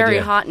wasn't a good very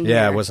idea. hot in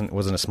yeah, here. it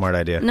wasn't a smart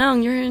idea. No,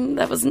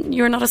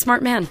 you're not a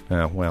smart man.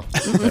 Oh, well.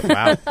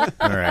 Wow.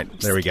 All right.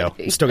 There we go.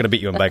 I'm still going to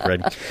beat you in bike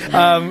riding.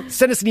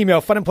 Send us an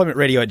email,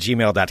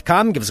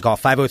 funemploymentradio@gmail.com. Give us a call,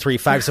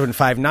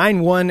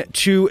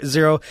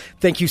 503-575-9120.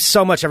 Thank you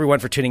so much, everyone,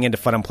 for tuning in to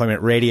Fun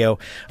Employment Radio.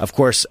 Of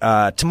course,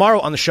 tomorrow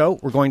on the show,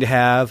 we're going to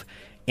have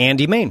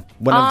Andy Main,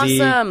 one of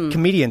the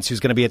comedians who's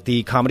going to be at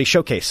the Comedy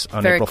Showcase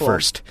on Very April cool.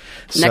 1st.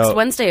 Next So-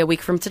 Wednesday, a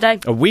week from today.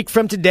 A week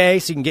from today,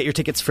 so you can get your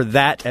tickets for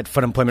that at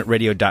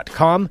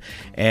funemploymentradio.com.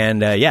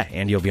 And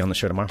Andy will be on the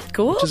show tomorrow.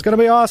 Cool. Which is going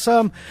to be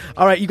awesome.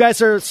 All right, you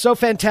guys are so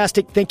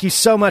fantastic. Thank you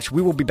so much.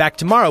 We will be back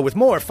tomorrow with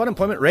more Fun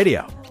Employment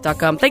Radio.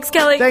 .com. Thanks,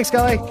 Kelly. Thanks,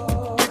 Kelly.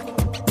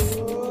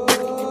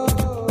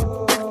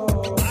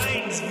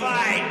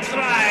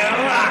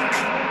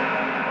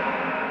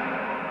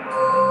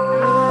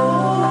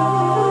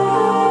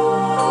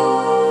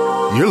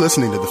 You're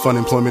listening to the Fun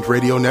Employment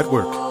Radio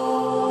Network.